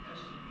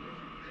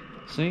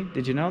 See,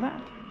 did you know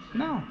that?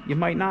 No, you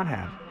might not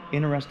have.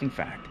 Interesting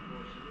fact.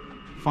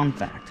 Fun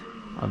fact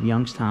of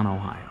Youngstown,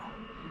 Ohio.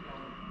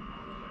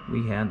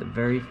 We had the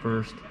very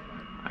first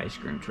ice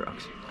cream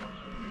trucks.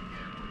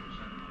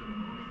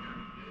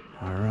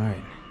 All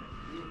right.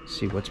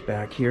 See what's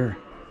back here.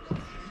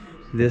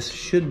 This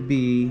should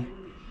be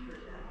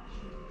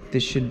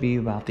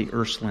about the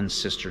Ursuline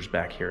sisters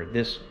back here.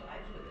 This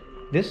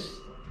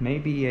may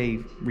be a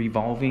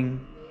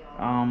revolving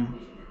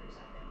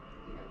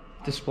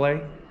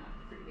display,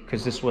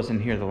 because this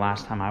wasn't here the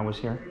last time I was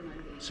here.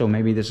 So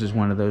maybe this is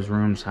one of those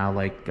rooms how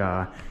like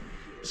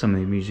some of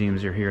the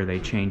museums are here, they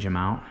change them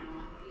out.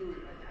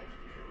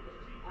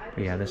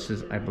 But yeah, this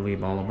is, I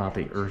believe, all about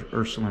the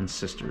Ursuline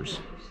sisters.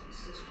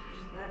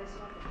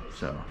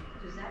 So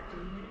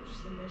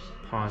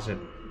pause it,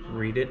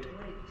 read it.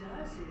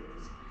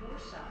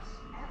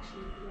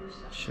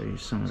 Show you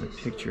some of the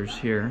pictures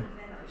here.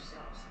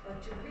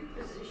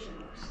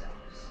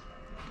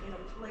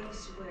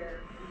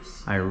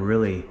 I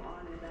really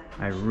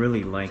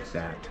like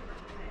that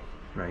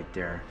right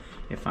there.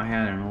 If I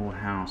had an old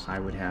house, I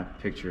would have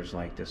pictures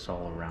like this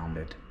all around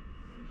it.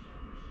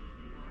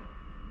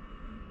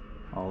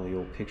 All the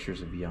old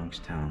pictures of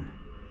Youngstown.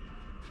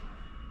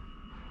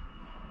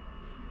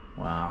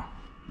 Wow.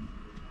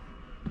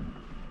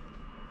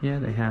 Yeah,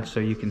 they have, so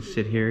you can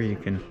sit here, you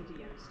can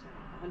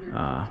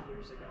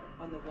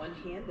on the one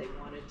hand, they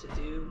wanted to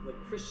do what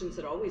Christians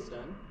had always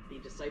done, be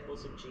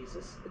disciples of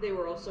Jesus. They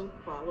were also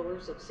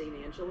followers of St.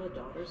 Angela,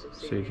 daughters of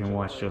St. Angela. So you can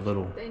watch their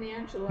little St.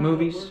 Angela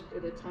movies. Worked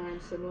at a time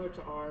similar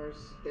to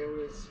ours. There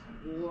was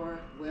war.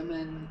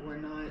 Women were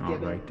not I'll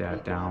given write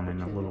that down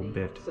in a little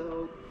bit.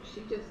 So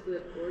she just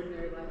lived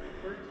ordinary life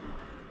of her time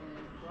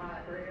and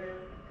brought prayer,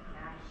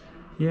 action.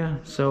 Yeah,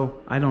 so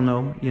I don't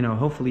know, you know,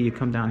 hopefully you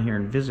come down here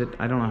and visit.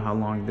 I don't know how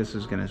long this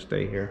is going to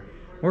stay here,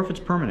 or if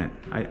it's permanent.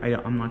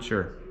 I'm not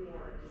sure.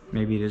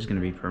 Maybe it is going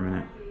to be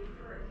permanent.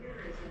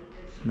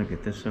 Look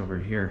at this over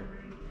here.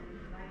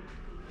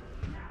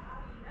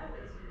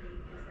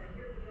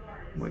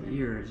 What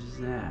year is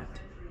that?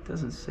 It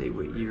doesn't say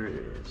what year it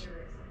is.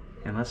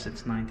 Unless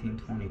it's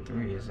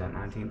 1923. Is that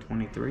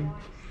 1923?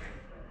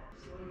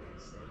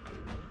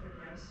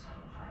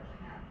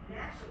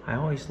 I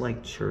always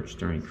like church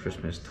during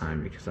Christmas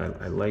time because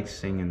I like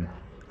singing.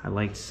 I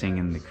like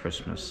singing the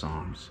Christmas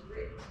songs.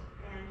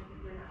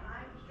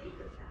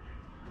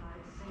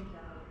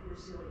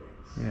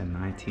 Yeah,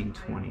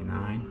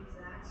 1929.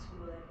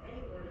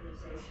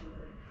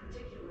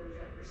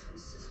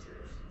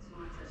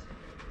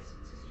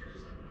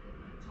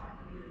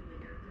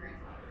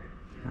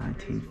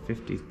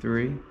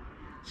 1953.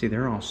 See,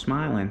 they're all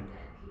smiling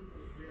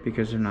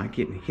because they're not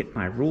getting hit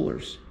by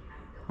rulers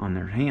on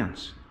their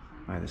hands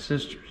by the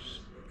sisters.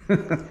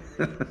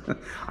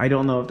 I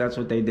don't know if that's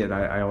what they did.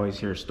 I always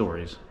hear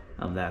stories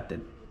of that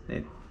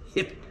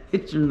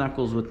hit your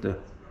knuckles with the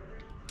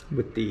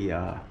with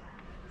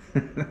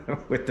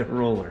the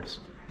rollers.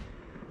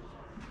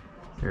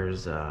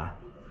 There's the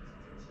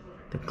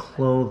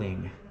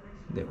clothing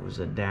that was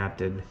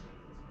adapted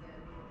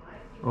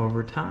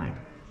over time.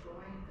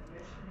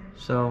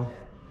 So,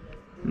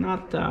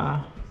 not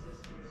I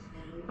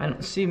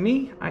don't see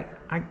me. I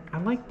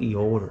like the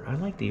older. I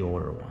like the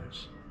older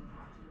ones.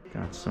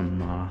 Got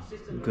some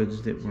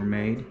goods that were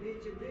made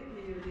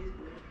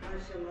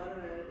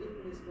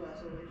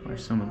by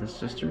some of the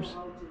sisters.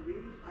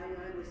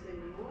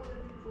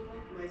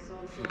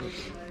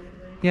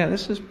 Yeah,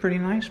 this is pretty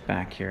nice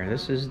back here.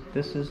 This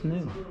is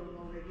new.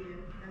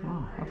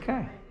 Oh,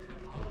 okay.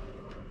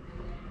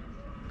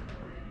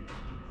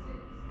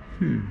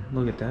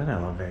 Look at that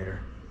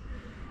elevator.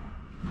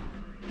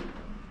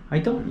 I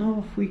don't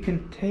know if we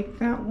can take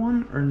that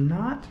one or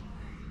not.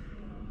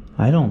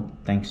 I don't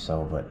think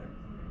so, but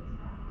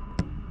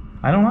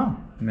I don't know.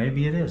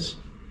 Maybe it is.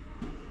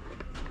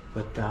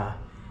 But yeah,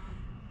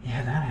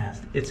 that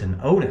has, it's an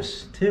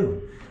Otis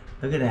too.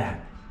 Look at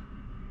that.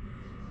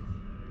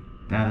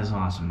 That is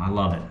awesome. I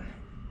love it.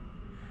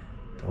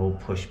 The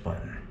old push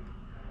button.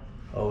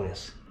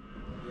 Otis.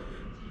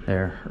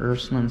 They're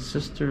Ursuline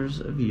Sisters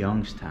of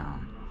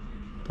Youngstown.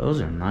 Those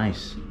are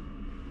nice.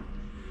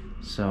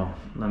 So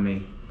let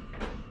me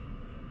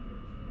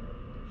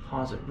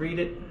pause it, read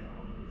it.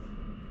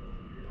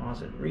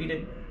 Pause it, read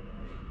it.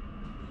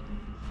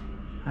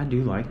 I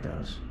do like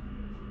those.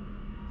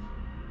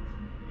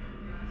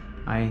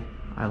 I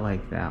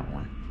like that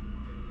one.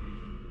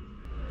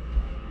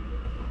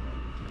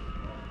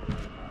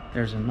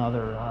 There's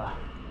another,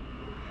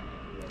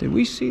 did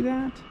we see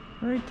that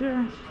right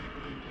there?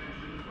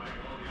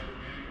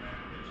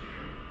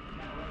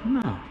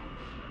 No.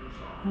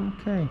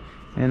 Okay.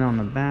 And on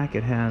the back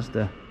it has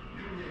the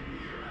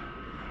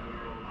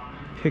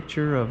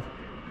picture of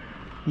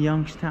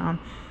Youngstown.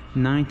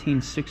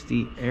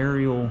 1960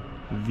 aerial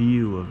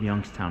view of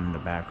Youngstown in the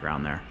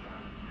background there.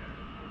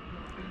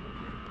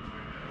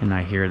 And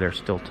I hear they're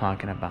still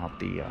talking about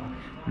the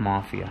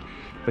Mafia.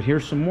 But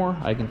here's some more.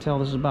 I can tell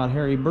this is about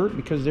Harry Burt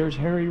because there's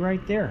Harry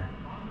right there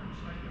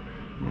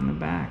in the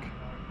back.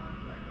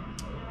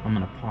 I'm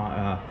going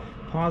to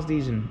pause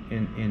these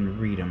and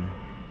read them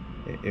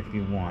if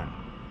you want.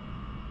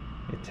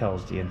 It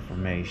tells the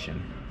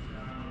information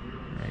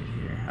right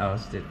here. Oh,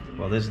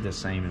 well, this is the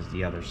same as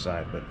the other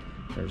side, but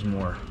there's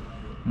more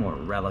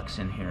relics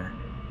in here.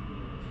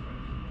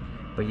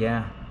 But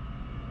yeah,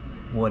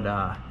 what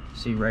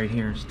see right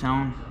here is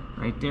town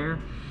right there,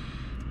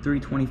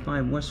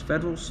 325 West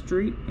Federal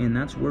Street, and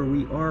that's where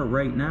we are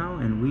right now,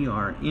 and we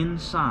are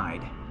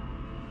inside.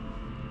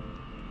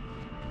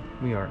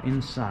 We are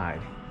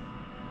inside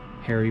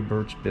Harry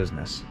Burt's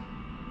business.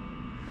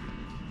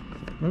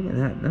 Look at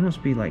that. That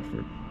must be like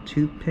for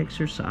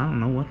toothpicks or so. I don't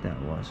know what that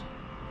was.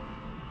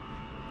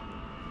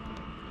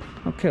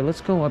 Okay, let's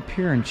go up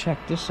here and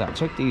check this out.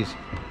 Check these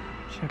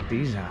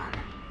out.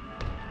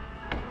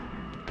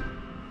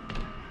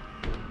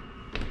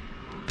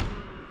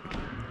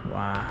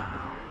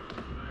 Wow.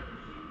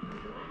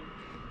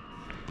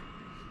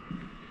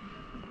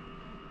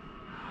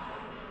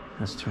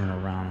 Let's turn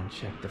around and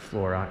check the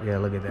floor out. Yeah,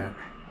 look at that.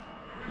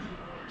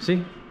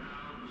 See?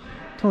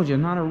 Told you,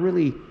 not a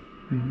really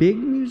big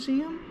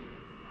museum,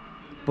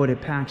 but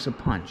it packs a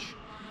punch.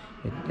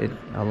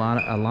 A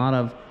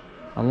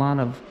lot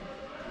of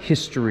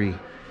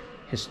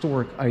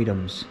historic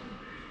items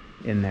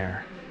in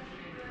there.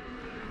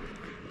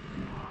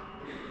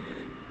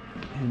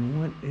 And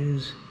what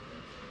is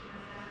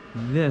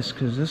this?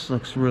 Because this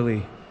looks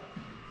really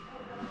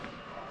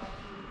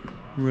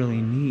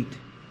neat.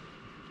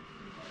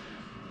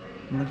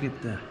 Look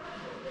at the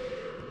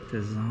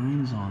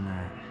designs on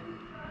that.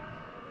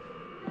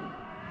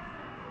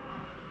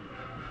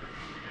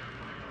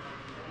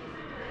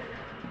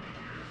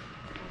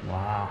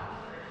 Wow.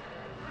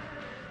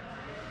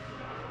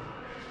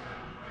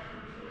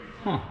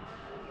 Huh.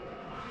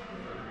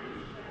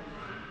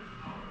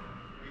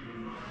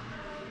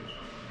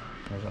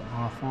 There's an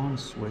off-on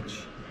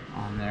switch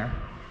on there.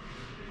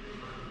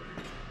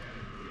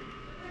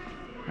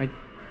 I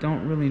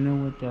don't really know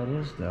what that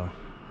is, though,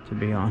 to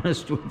be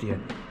honest with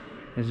you.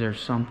 Is there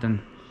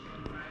something?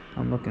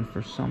 I'm looking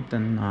for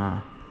something.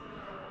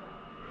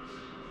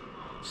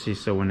 See,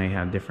 so when they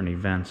have different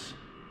events,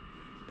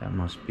 that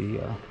must be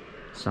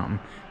something.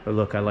 But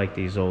look, I like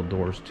these old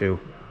doors too.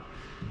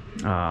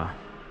 My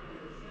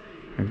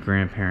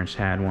grandparents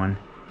had one.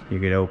 You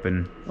could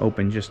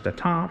open just the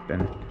top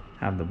and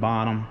have the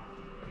bottom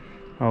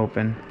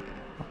open,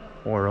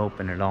 or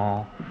open it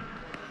all.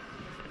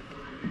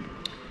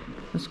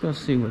 Let's go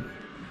see what.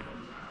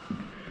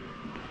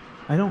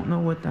 I don't know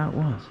what that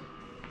was.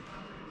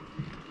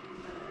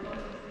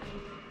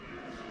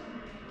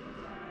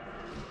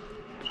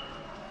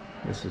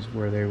 This is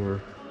where they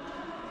were.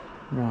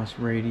 Ross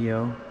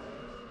Radio.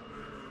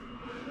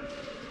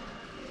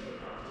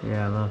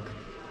 Yeah, look.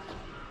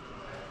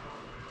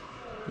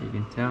 You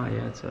can tell,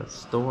 yeah, it's a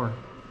store.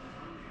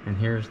 And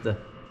here's the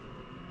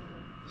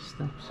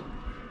steps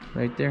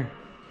right there.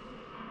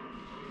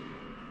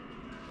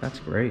 That's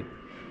great.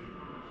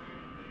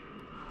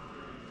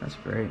 That's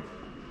great.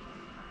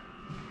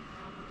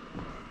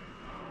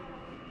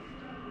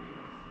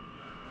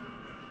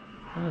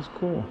 That was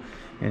cool.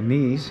 And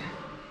these,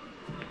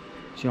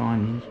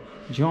 John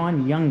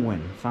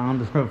Youngwin,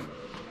 founder of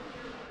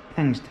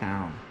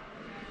Youngstown.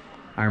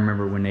 I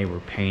remember when they were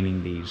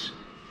painting these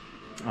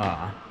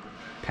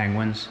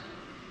penguins.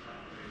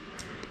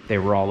 They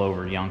were all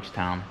over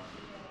Youngstown.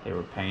 They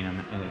were painting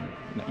them,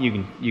 and you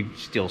can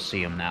still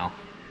see them now.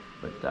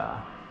 But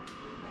yeah,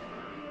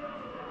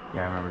 I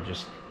remember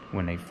just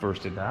when they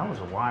first did that. That was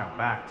a while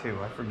back too.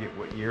 I forget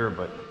what year,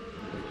 but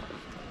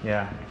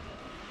yeah,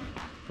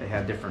 they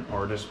had different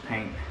artists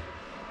paint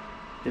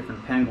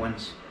different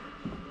penguins.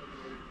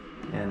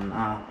 and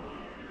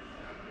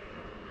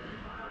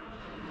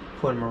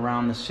put them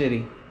around the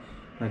city.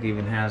 Like,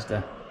 even has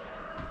the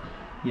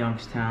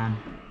Youngstown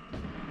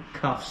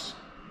cuffs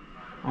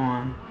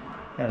on.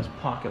 Got his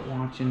pocket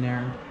watch in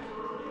there.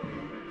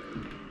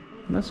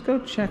 Let's go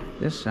check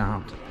this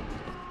out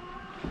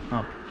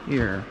up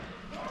here.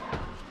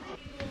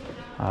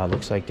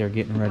 Looks like they're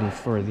getting ready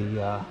for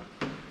the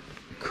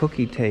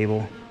cookie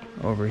table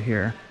over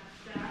here.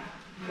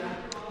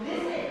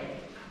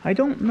 I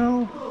don't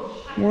know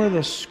where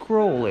the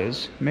scroll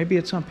is. Maybe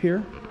it's up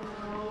here.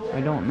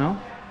 I don't know.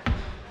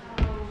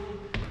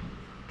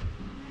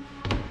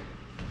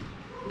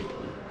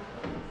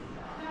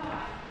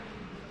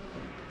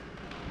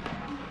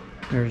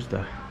 There's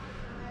the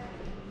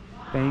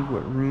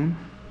banquet room.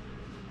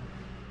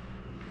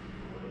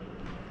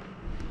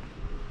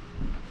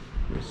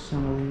 The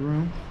assembly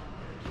room.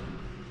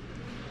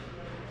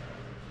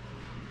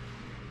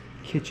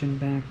 Kitchen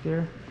back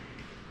there.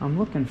 I'm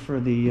looking for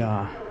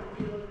the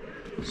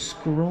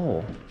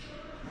scroll.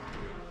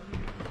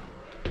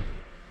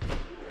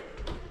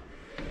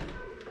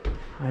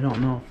 I don't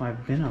know if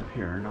I've been up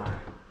here or not.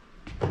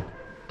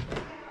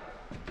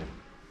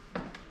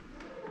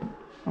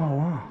 Oh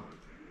wow.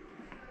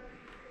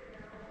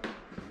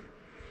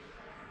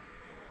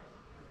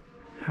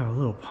 Have a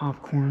little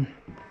popcorn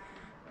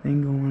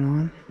thing going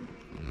on.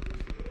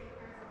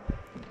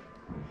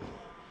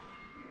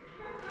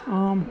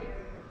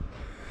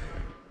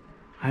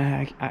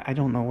 I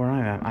don't know where I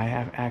am. I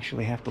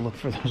actually have to look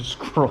for the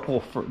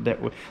scroll for that,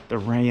 the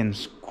Rayan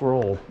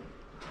scroll.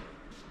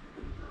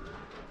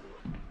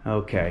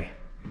 Okay,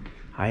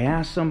 I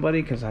asked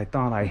somebody because I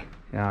thought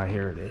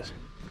here it is.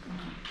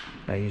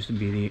 That used to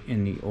be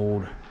in the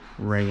old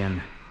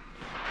Rayan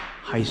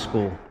High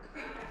School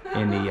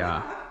in the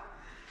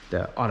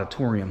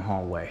auditorium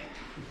hallway.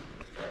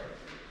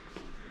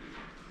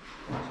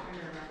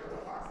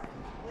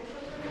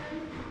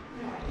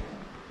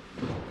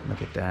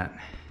 Look at that.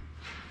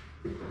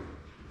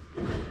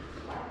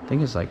 I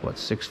think it's like, what,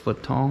 6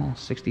 foot tall,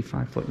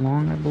 65 foot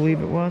long, I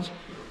believe it was.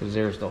 Because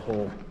there's the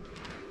hole.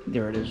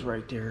 There it is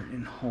right there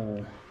in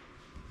hole.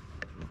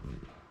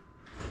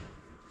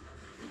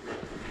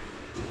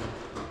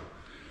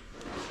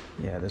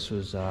 Yeah, this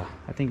was, I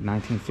think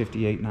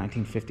 1958,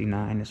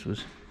 1959. This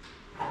was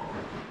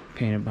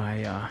painted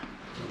by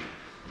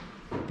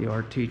the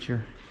art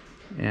teacher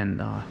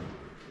and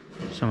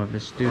some of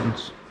his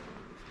students.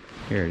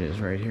 Here it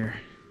is right here.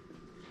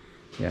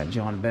 Yeah,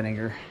 John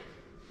Benninger.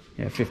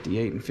 Yeah,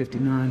 58 and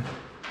 59.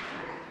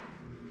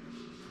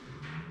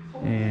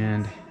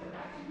 And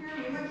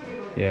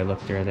yeah, look,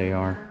 there they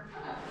are.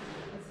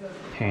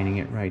 Painting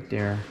it right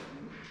there.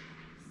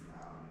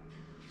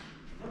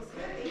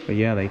 But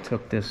yeah, they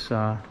took this,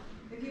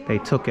 they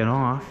took it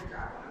off,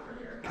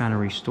 kind of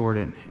restored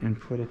it and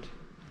put it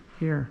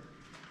here.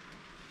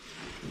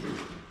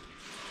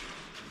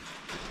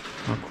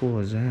 How cool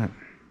is that?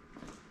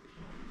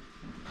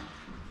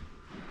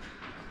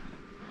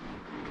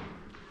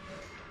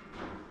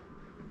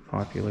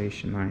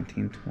 Population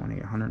 1920,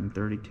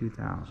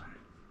 132,000.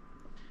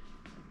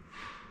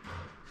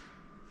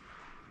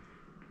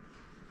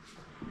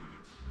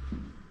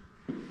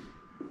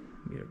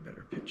 Get a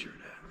better picture of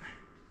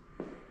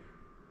that.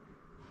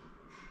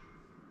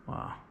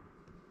 Wow.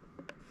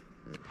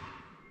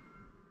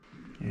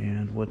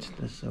 And what's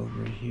this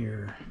over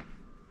here?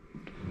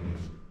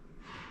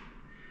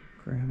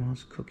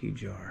 Grandma's cookie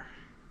jar.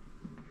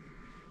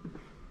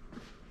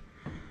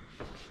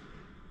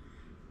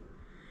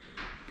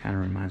 Kind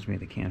of reminds me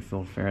of the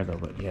Canfield Fair though,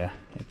 but yeah,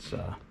 it's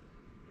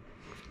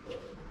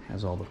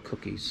has all the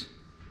cookies.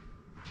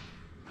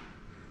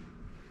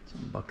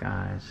 Some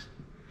Buckeyes.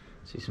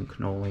 See some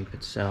cannoli,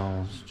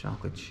 pizzelles,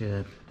 chocolate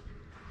chip.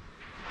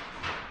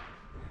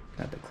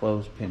 Got the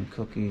clothespin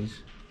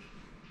cookies.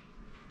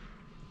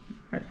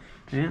 All right,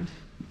 and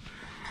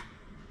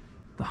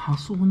the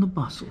hustle and the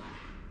bustle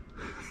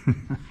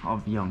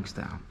of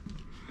Youngstown.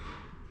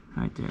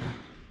 Right there.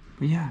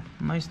 But yeah,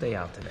 nice day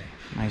out today.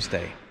 Nice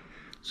day.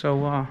 So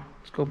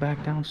let's go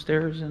back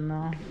downstairs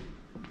and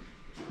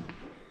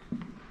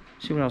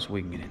see what else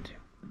we can get into.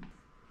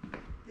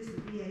 This is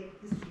B8.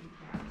 This is B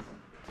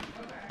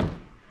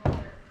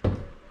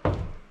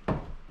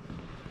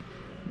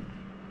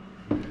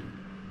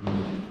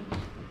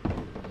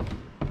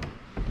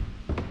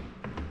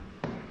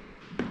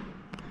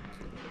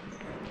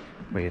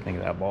What do you think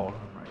of that ballroom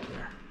right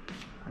there?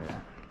 Yeah,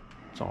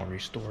 it's all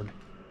restored.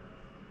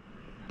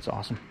 It's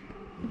awesome.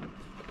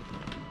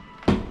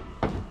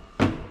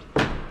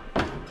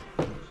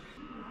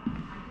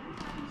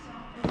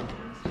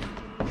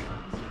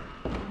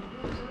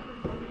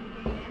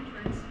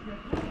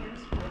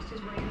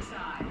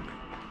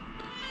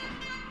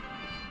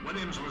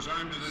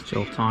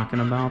 Still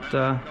talking about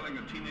the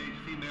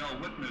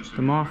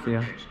Mafia.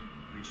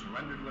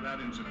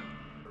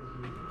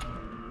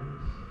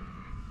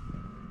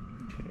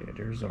 Okay,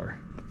 there's our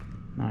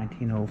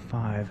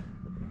 1905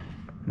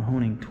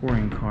 Mahoning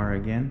touring car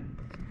again.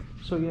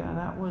 So yeah,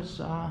 that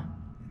was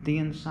the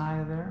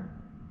inside of there.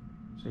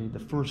 So the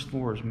first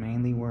floor is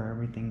mainly where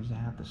everything's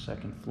at. The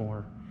second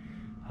floor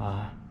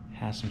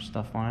has some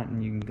stuff on it,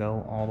 and you can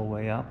go all the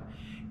way up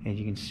and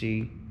you can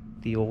see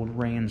the old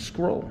Rand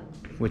scroll,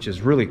 which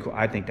is really cool.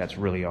 I think that's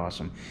really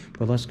awesome.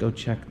 But let's go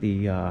check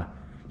the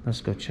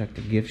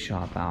gift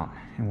shop out,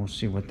 and we'll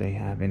see what they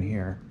have in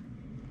here.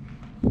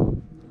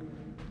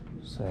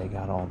 So they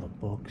got all the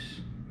books,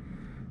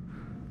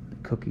 the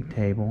cookie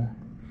table.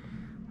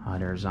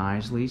 There's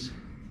Isley's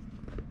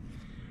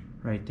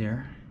right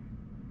there.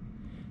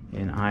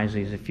 And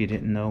Isley's, if you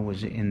didn't know,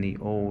 was in the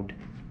old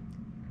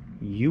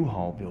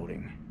U-Haul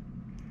building,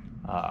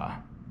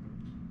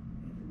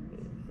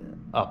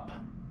 up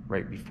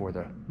right before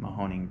the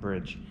Mahoning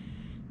Bridge.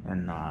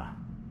 And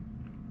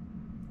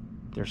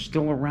they're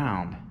still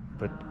around,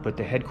 but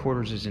the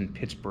headquarters is in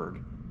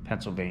Pittsburgh,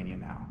 Pennsylvania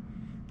now.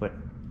 But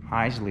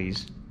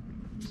Isley's,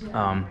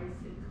 and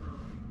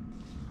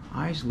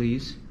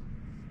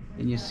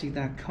you see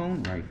that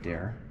cone right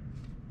there?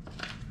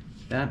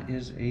 That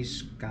is a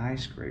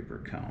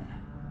skyscraper cone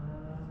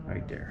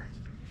right there.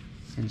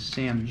 And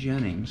Sam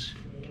Jennings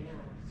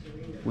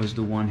was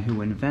the one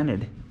who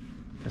invented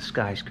the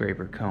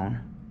skyscraper cone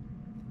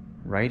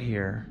right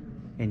here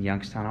in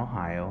Youngstown,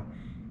 Ohio,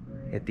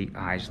 at the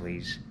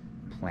Isley's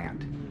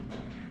plant.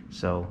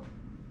 So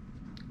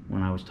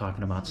when I was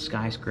talking about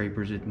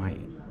skyscrapers at my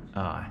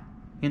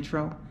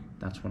intro,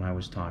 that's what I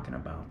was talking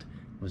about,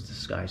 was the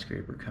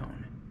skyscraper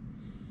cone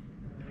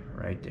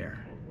right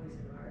there.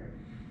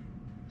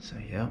 So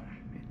yep,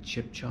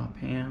 chip chop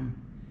ham,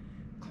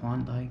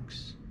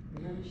 Klondikes,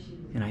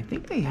 and I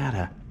think they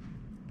had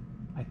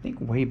I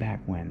think way back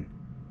when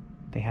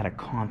they had a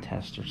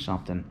contest or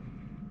something.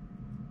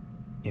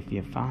 If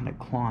you found a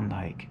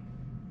Klondike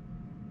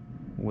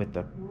with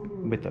the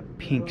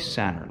pink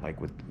center,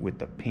 like with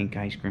the pink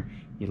ice cream,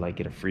 you'd like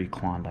get a free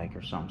Klondike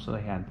or something. So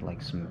they had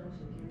like some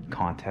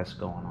contests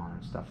going on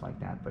and stuff like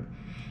that. But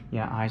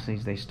yeah,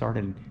 Isley's, they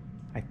started,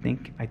 I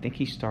think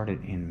he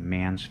started in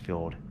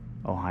Mansfield,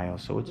 Ohio.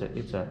 So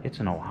it's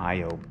an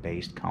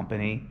Ohio-based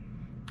company,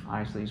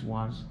 Isley's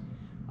was.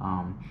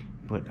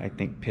 But I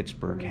think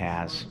Pittsburgh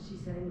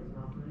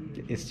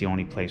it's the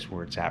only place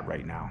where it's at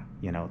right now,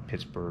 you know,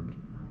 Pittsburgh.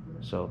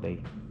 So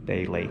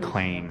they lay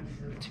claim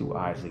to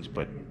Isley's,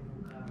 but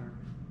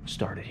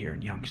started here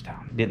in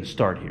Youngstown. Didn't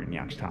start here in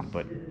Youngstown,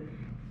 but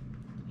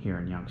here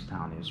in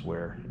Youngstown is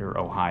where, or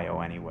Ohio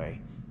anyway,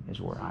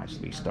 is where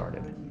Isley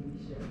started.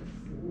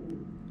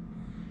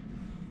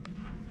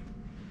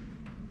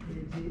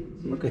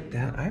 Look at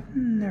that. I've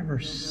never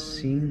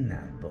seen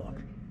that book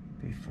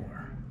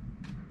before.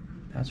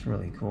 That's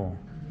really cool.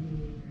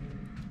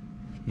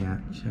 Yeah,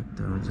 check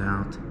those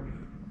out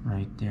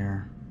right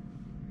there.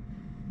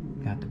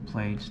 Got the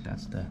plates.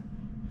 That's the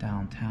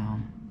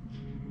Downtown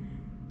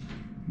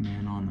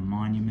Man on the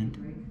Monument.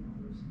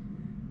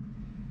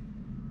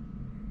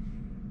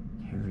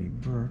 Harry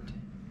Burt.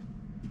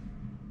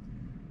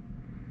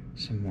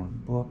 Some more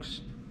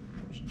books.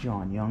 There's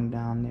John Young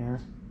down there.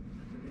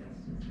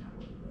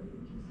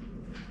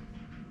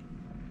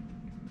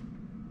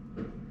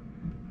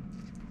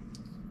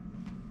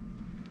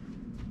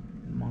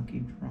 Monkey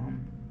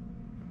drum.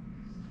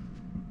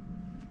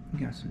 We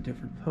got some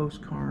different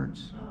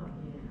postcards.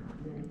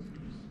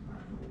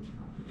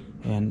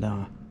 And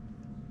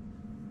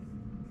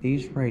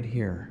these right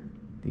here,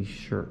 these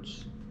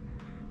shirts,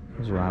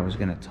 is what I was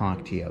going to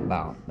talk to you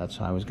about. That's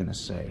what I was going to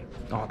say.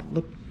 Oh,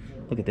 look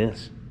at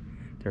this.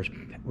 There's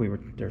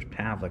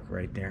Pavlik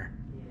right there.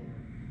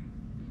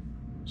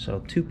 So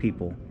two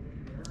people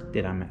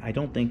did. I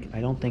don't think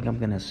I'm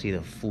going to see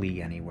the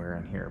flea anywhere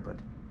in here, but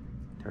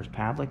there's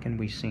Pavlik, and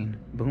we've seen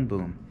Boom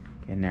Boom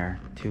in there.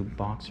 Two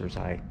boxers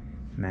I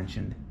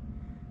mentioned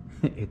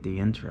at the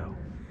intro.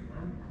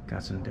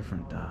 Got some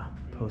different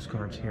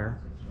postcards here.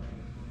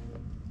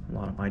 A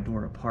lot of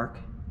Idora Park.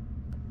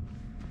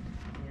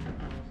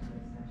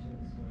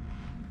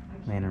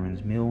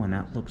 Lanterman's Mill, and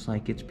that looks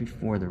like it's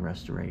before the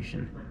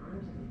restoration.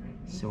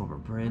 Silver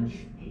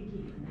Bridge.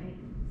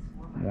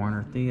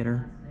 Warner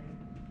Theater.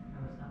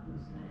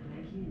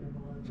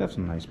 Have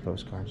some nice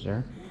postcards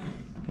there.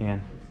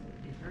 And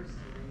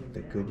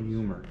the Good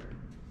Humor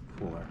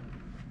cooler.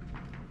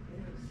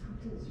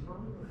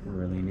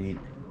 Really neat.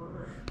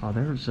 Oh,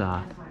 there's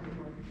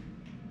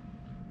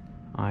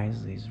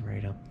Isley's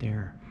right up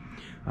there.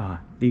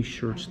 These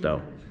shirts,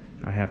 though,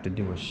 I have to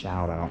do a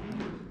shout out.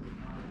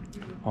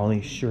 All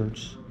these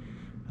shirts,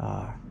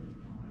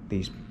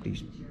 these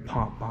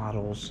pop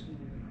bottles.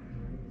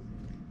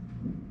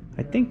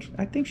 I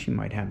think she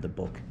might have the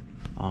book.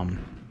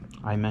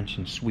 I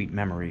mentioned Sweet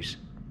Memories,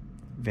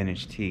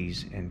 vintage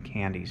teas and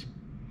candies.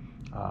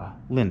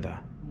 Linda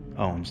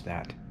owns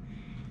that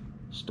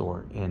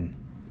store, and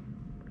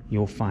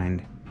you'll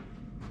find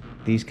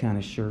these kind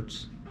of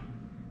shirts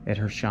at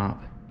her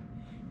shop,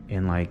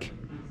 and like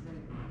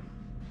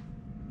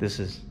this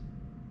is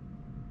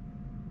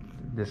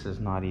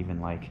not even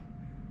like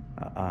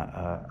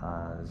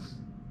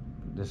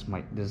this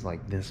is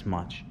like this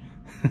much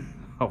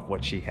of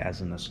what she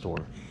has in the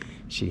store.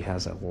 She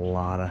has a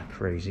lot of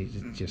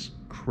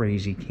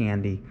crazy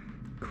candy,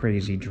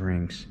 crazy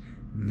drinks,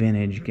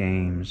 vintage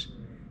games.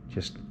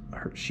 just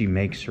she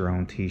makes her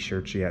own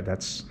t-shirts. Yeah,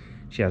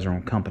 she has her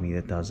own company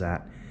that does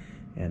that.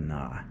 And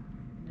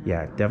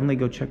yeah, definitely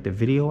go check the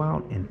video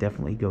out, and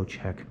definitely go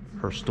check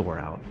her store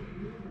out.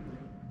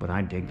 But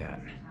I dig that.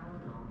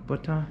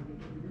 But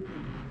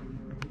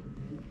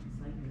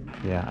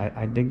yeah,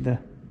 I dig the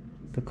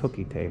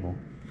cookie table.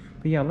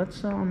 But yeah,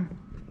 let's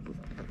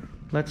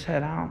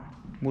head out.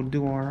 We'll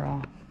do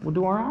our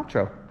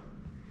outro.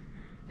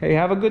 Hey,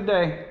 have a good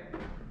day.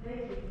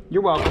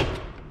 You're welcome.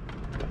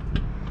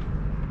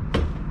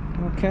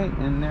 Okay,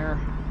 and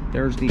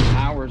there's the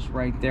hours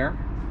right there.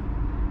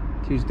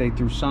 Tuesday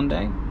through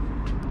Sunday.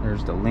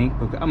 There's the link.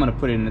 I'm gonna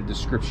put it in the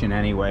description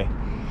anyway.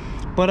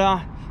 But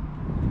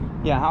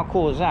yeah, how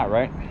cool is that,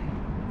 right?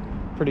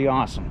 Pretty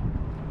awesome.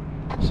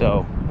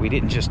 So we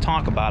didn't just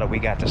talk about it, we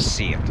got to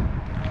see it.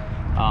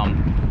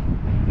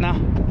 Now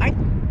I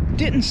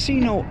didn't see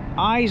no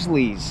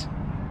Isleys.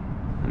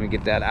 Let me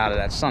get that out of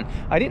that sun.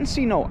 I didn't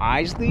see no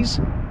Isleys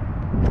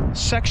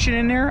section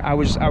in there. I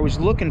was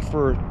looking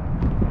for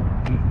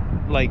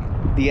like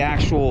the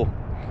actual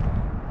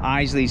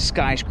Isley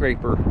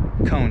skyscraper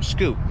cone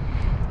scoop,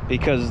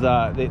 because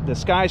the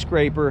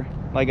skyscraper,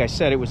 like I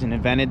said, it was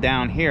invented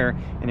down here,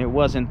 and it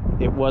wasn't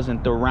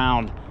the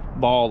round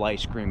ball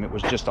ice cream. It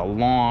was just a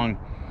long,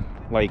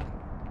 like,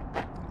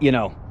 you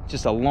know,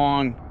 just a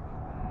long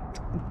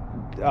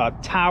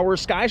tower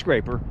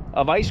skyscraper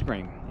of ice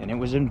cream, and it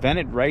was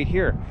invented right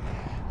here.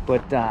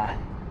 But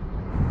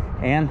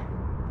and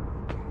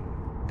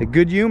the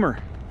good humor,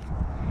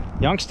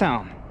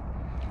 Youngstown,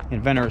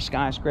 inventor of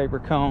skyscraper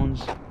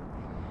cones,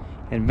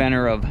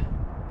 inventor of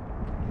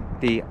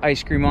the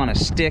ice cream on a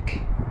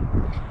stick,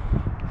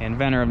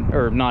 inventor of,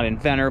 or not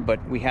inventor,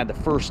 but we had the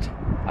first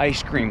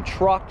ice cream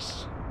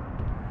trucks.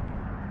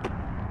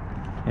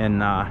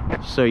 And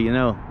so you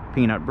know,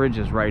 Peanut Bridge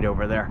is right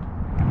over there.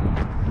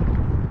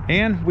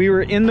 And we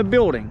were in the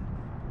building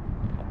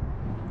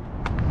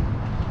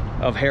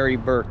of Harry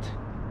Burt.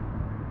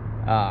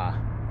 The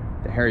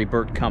Harry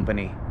Burt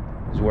Company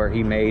is where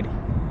he made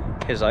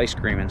his ice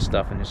cream and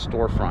stuff in his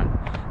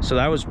storefront. So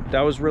that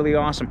was really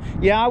awesome.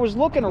 Yeah, I was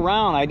looking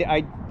around.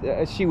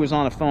 She was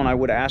on the phone. I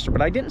would have asked her,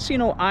 but I didn't see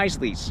no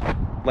Isleys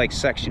like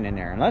section in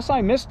there. Unless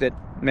I missed it.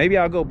 Maybe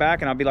I'll go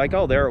back and I'll be like,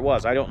 oh, there it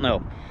was. I don't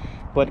know.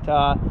 But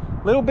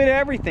little bit of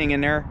everything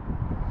in there.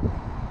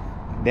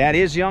 That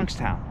is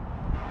Youngstown.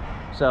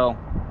 So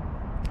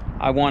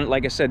I wanted,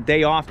 like I said,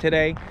 day off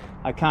today.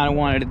 I kind of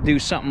wanted to do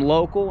something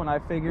local, and I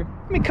figured,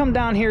 let me come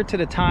down here to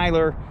the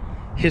Tyler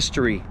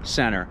History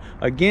Center.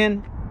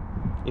 Again,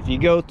 if you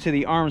go to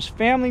the Arms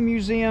Family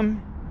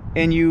Museum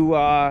and you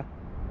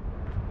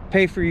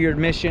pay for your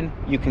admission,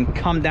 you can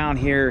come down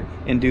here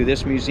and do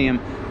this museum,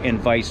 and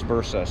vice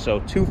versa. So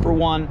 2 for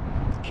 1,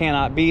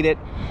 cannot beat it.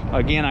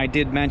 Again, I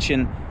did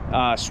mention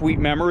Sweet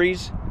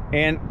Memories,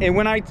 and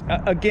when I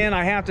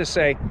have to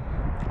say,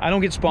 I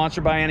don't get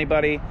sponsored by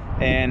anybody,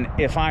 and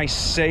if I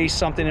say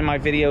something in my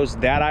videos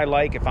that I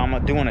like, if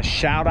I'm doing a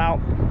shout out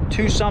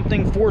to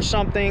something, for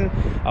something,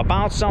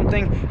 about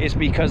something, it's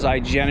because I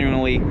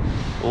genuinely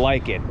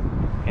like it.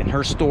 And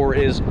her store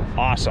is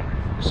awesome,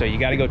 so you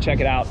got to go check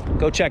it out.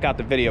 Go check out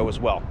the video as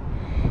well.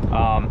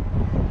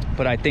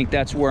 But I think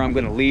that's where I'm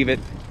going to leave it.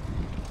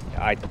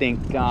 I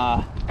think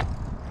I'm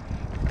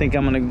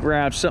going to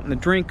grab something to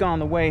drink on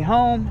the way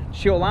home,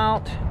 chill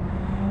out,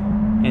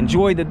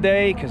 enjoy the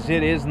day, because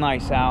it is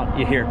nice out.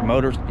 You hear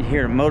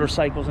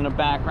motorcycles in the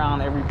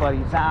background.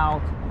 Everybody's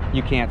out.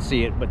 You can't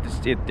see it, but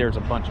there's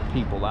a bunch of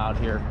people out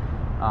here.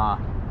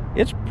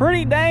 It's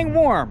pretty dang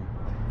warm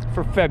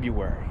for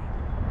February.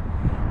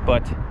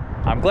 But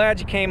I'm glad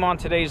you came on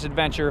today's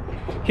adventure.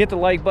 Hit the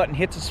like button,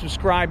 hit the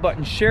subscribe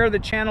button, share the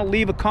channel,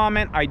 leave a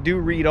comment. I do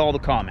read all the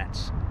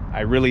comments.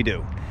 I really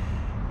do.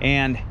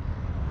 And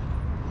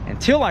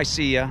until I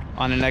see you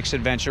on the next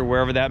adventure,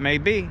 wherever that may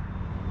be,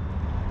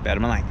 bet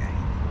 'em a like that.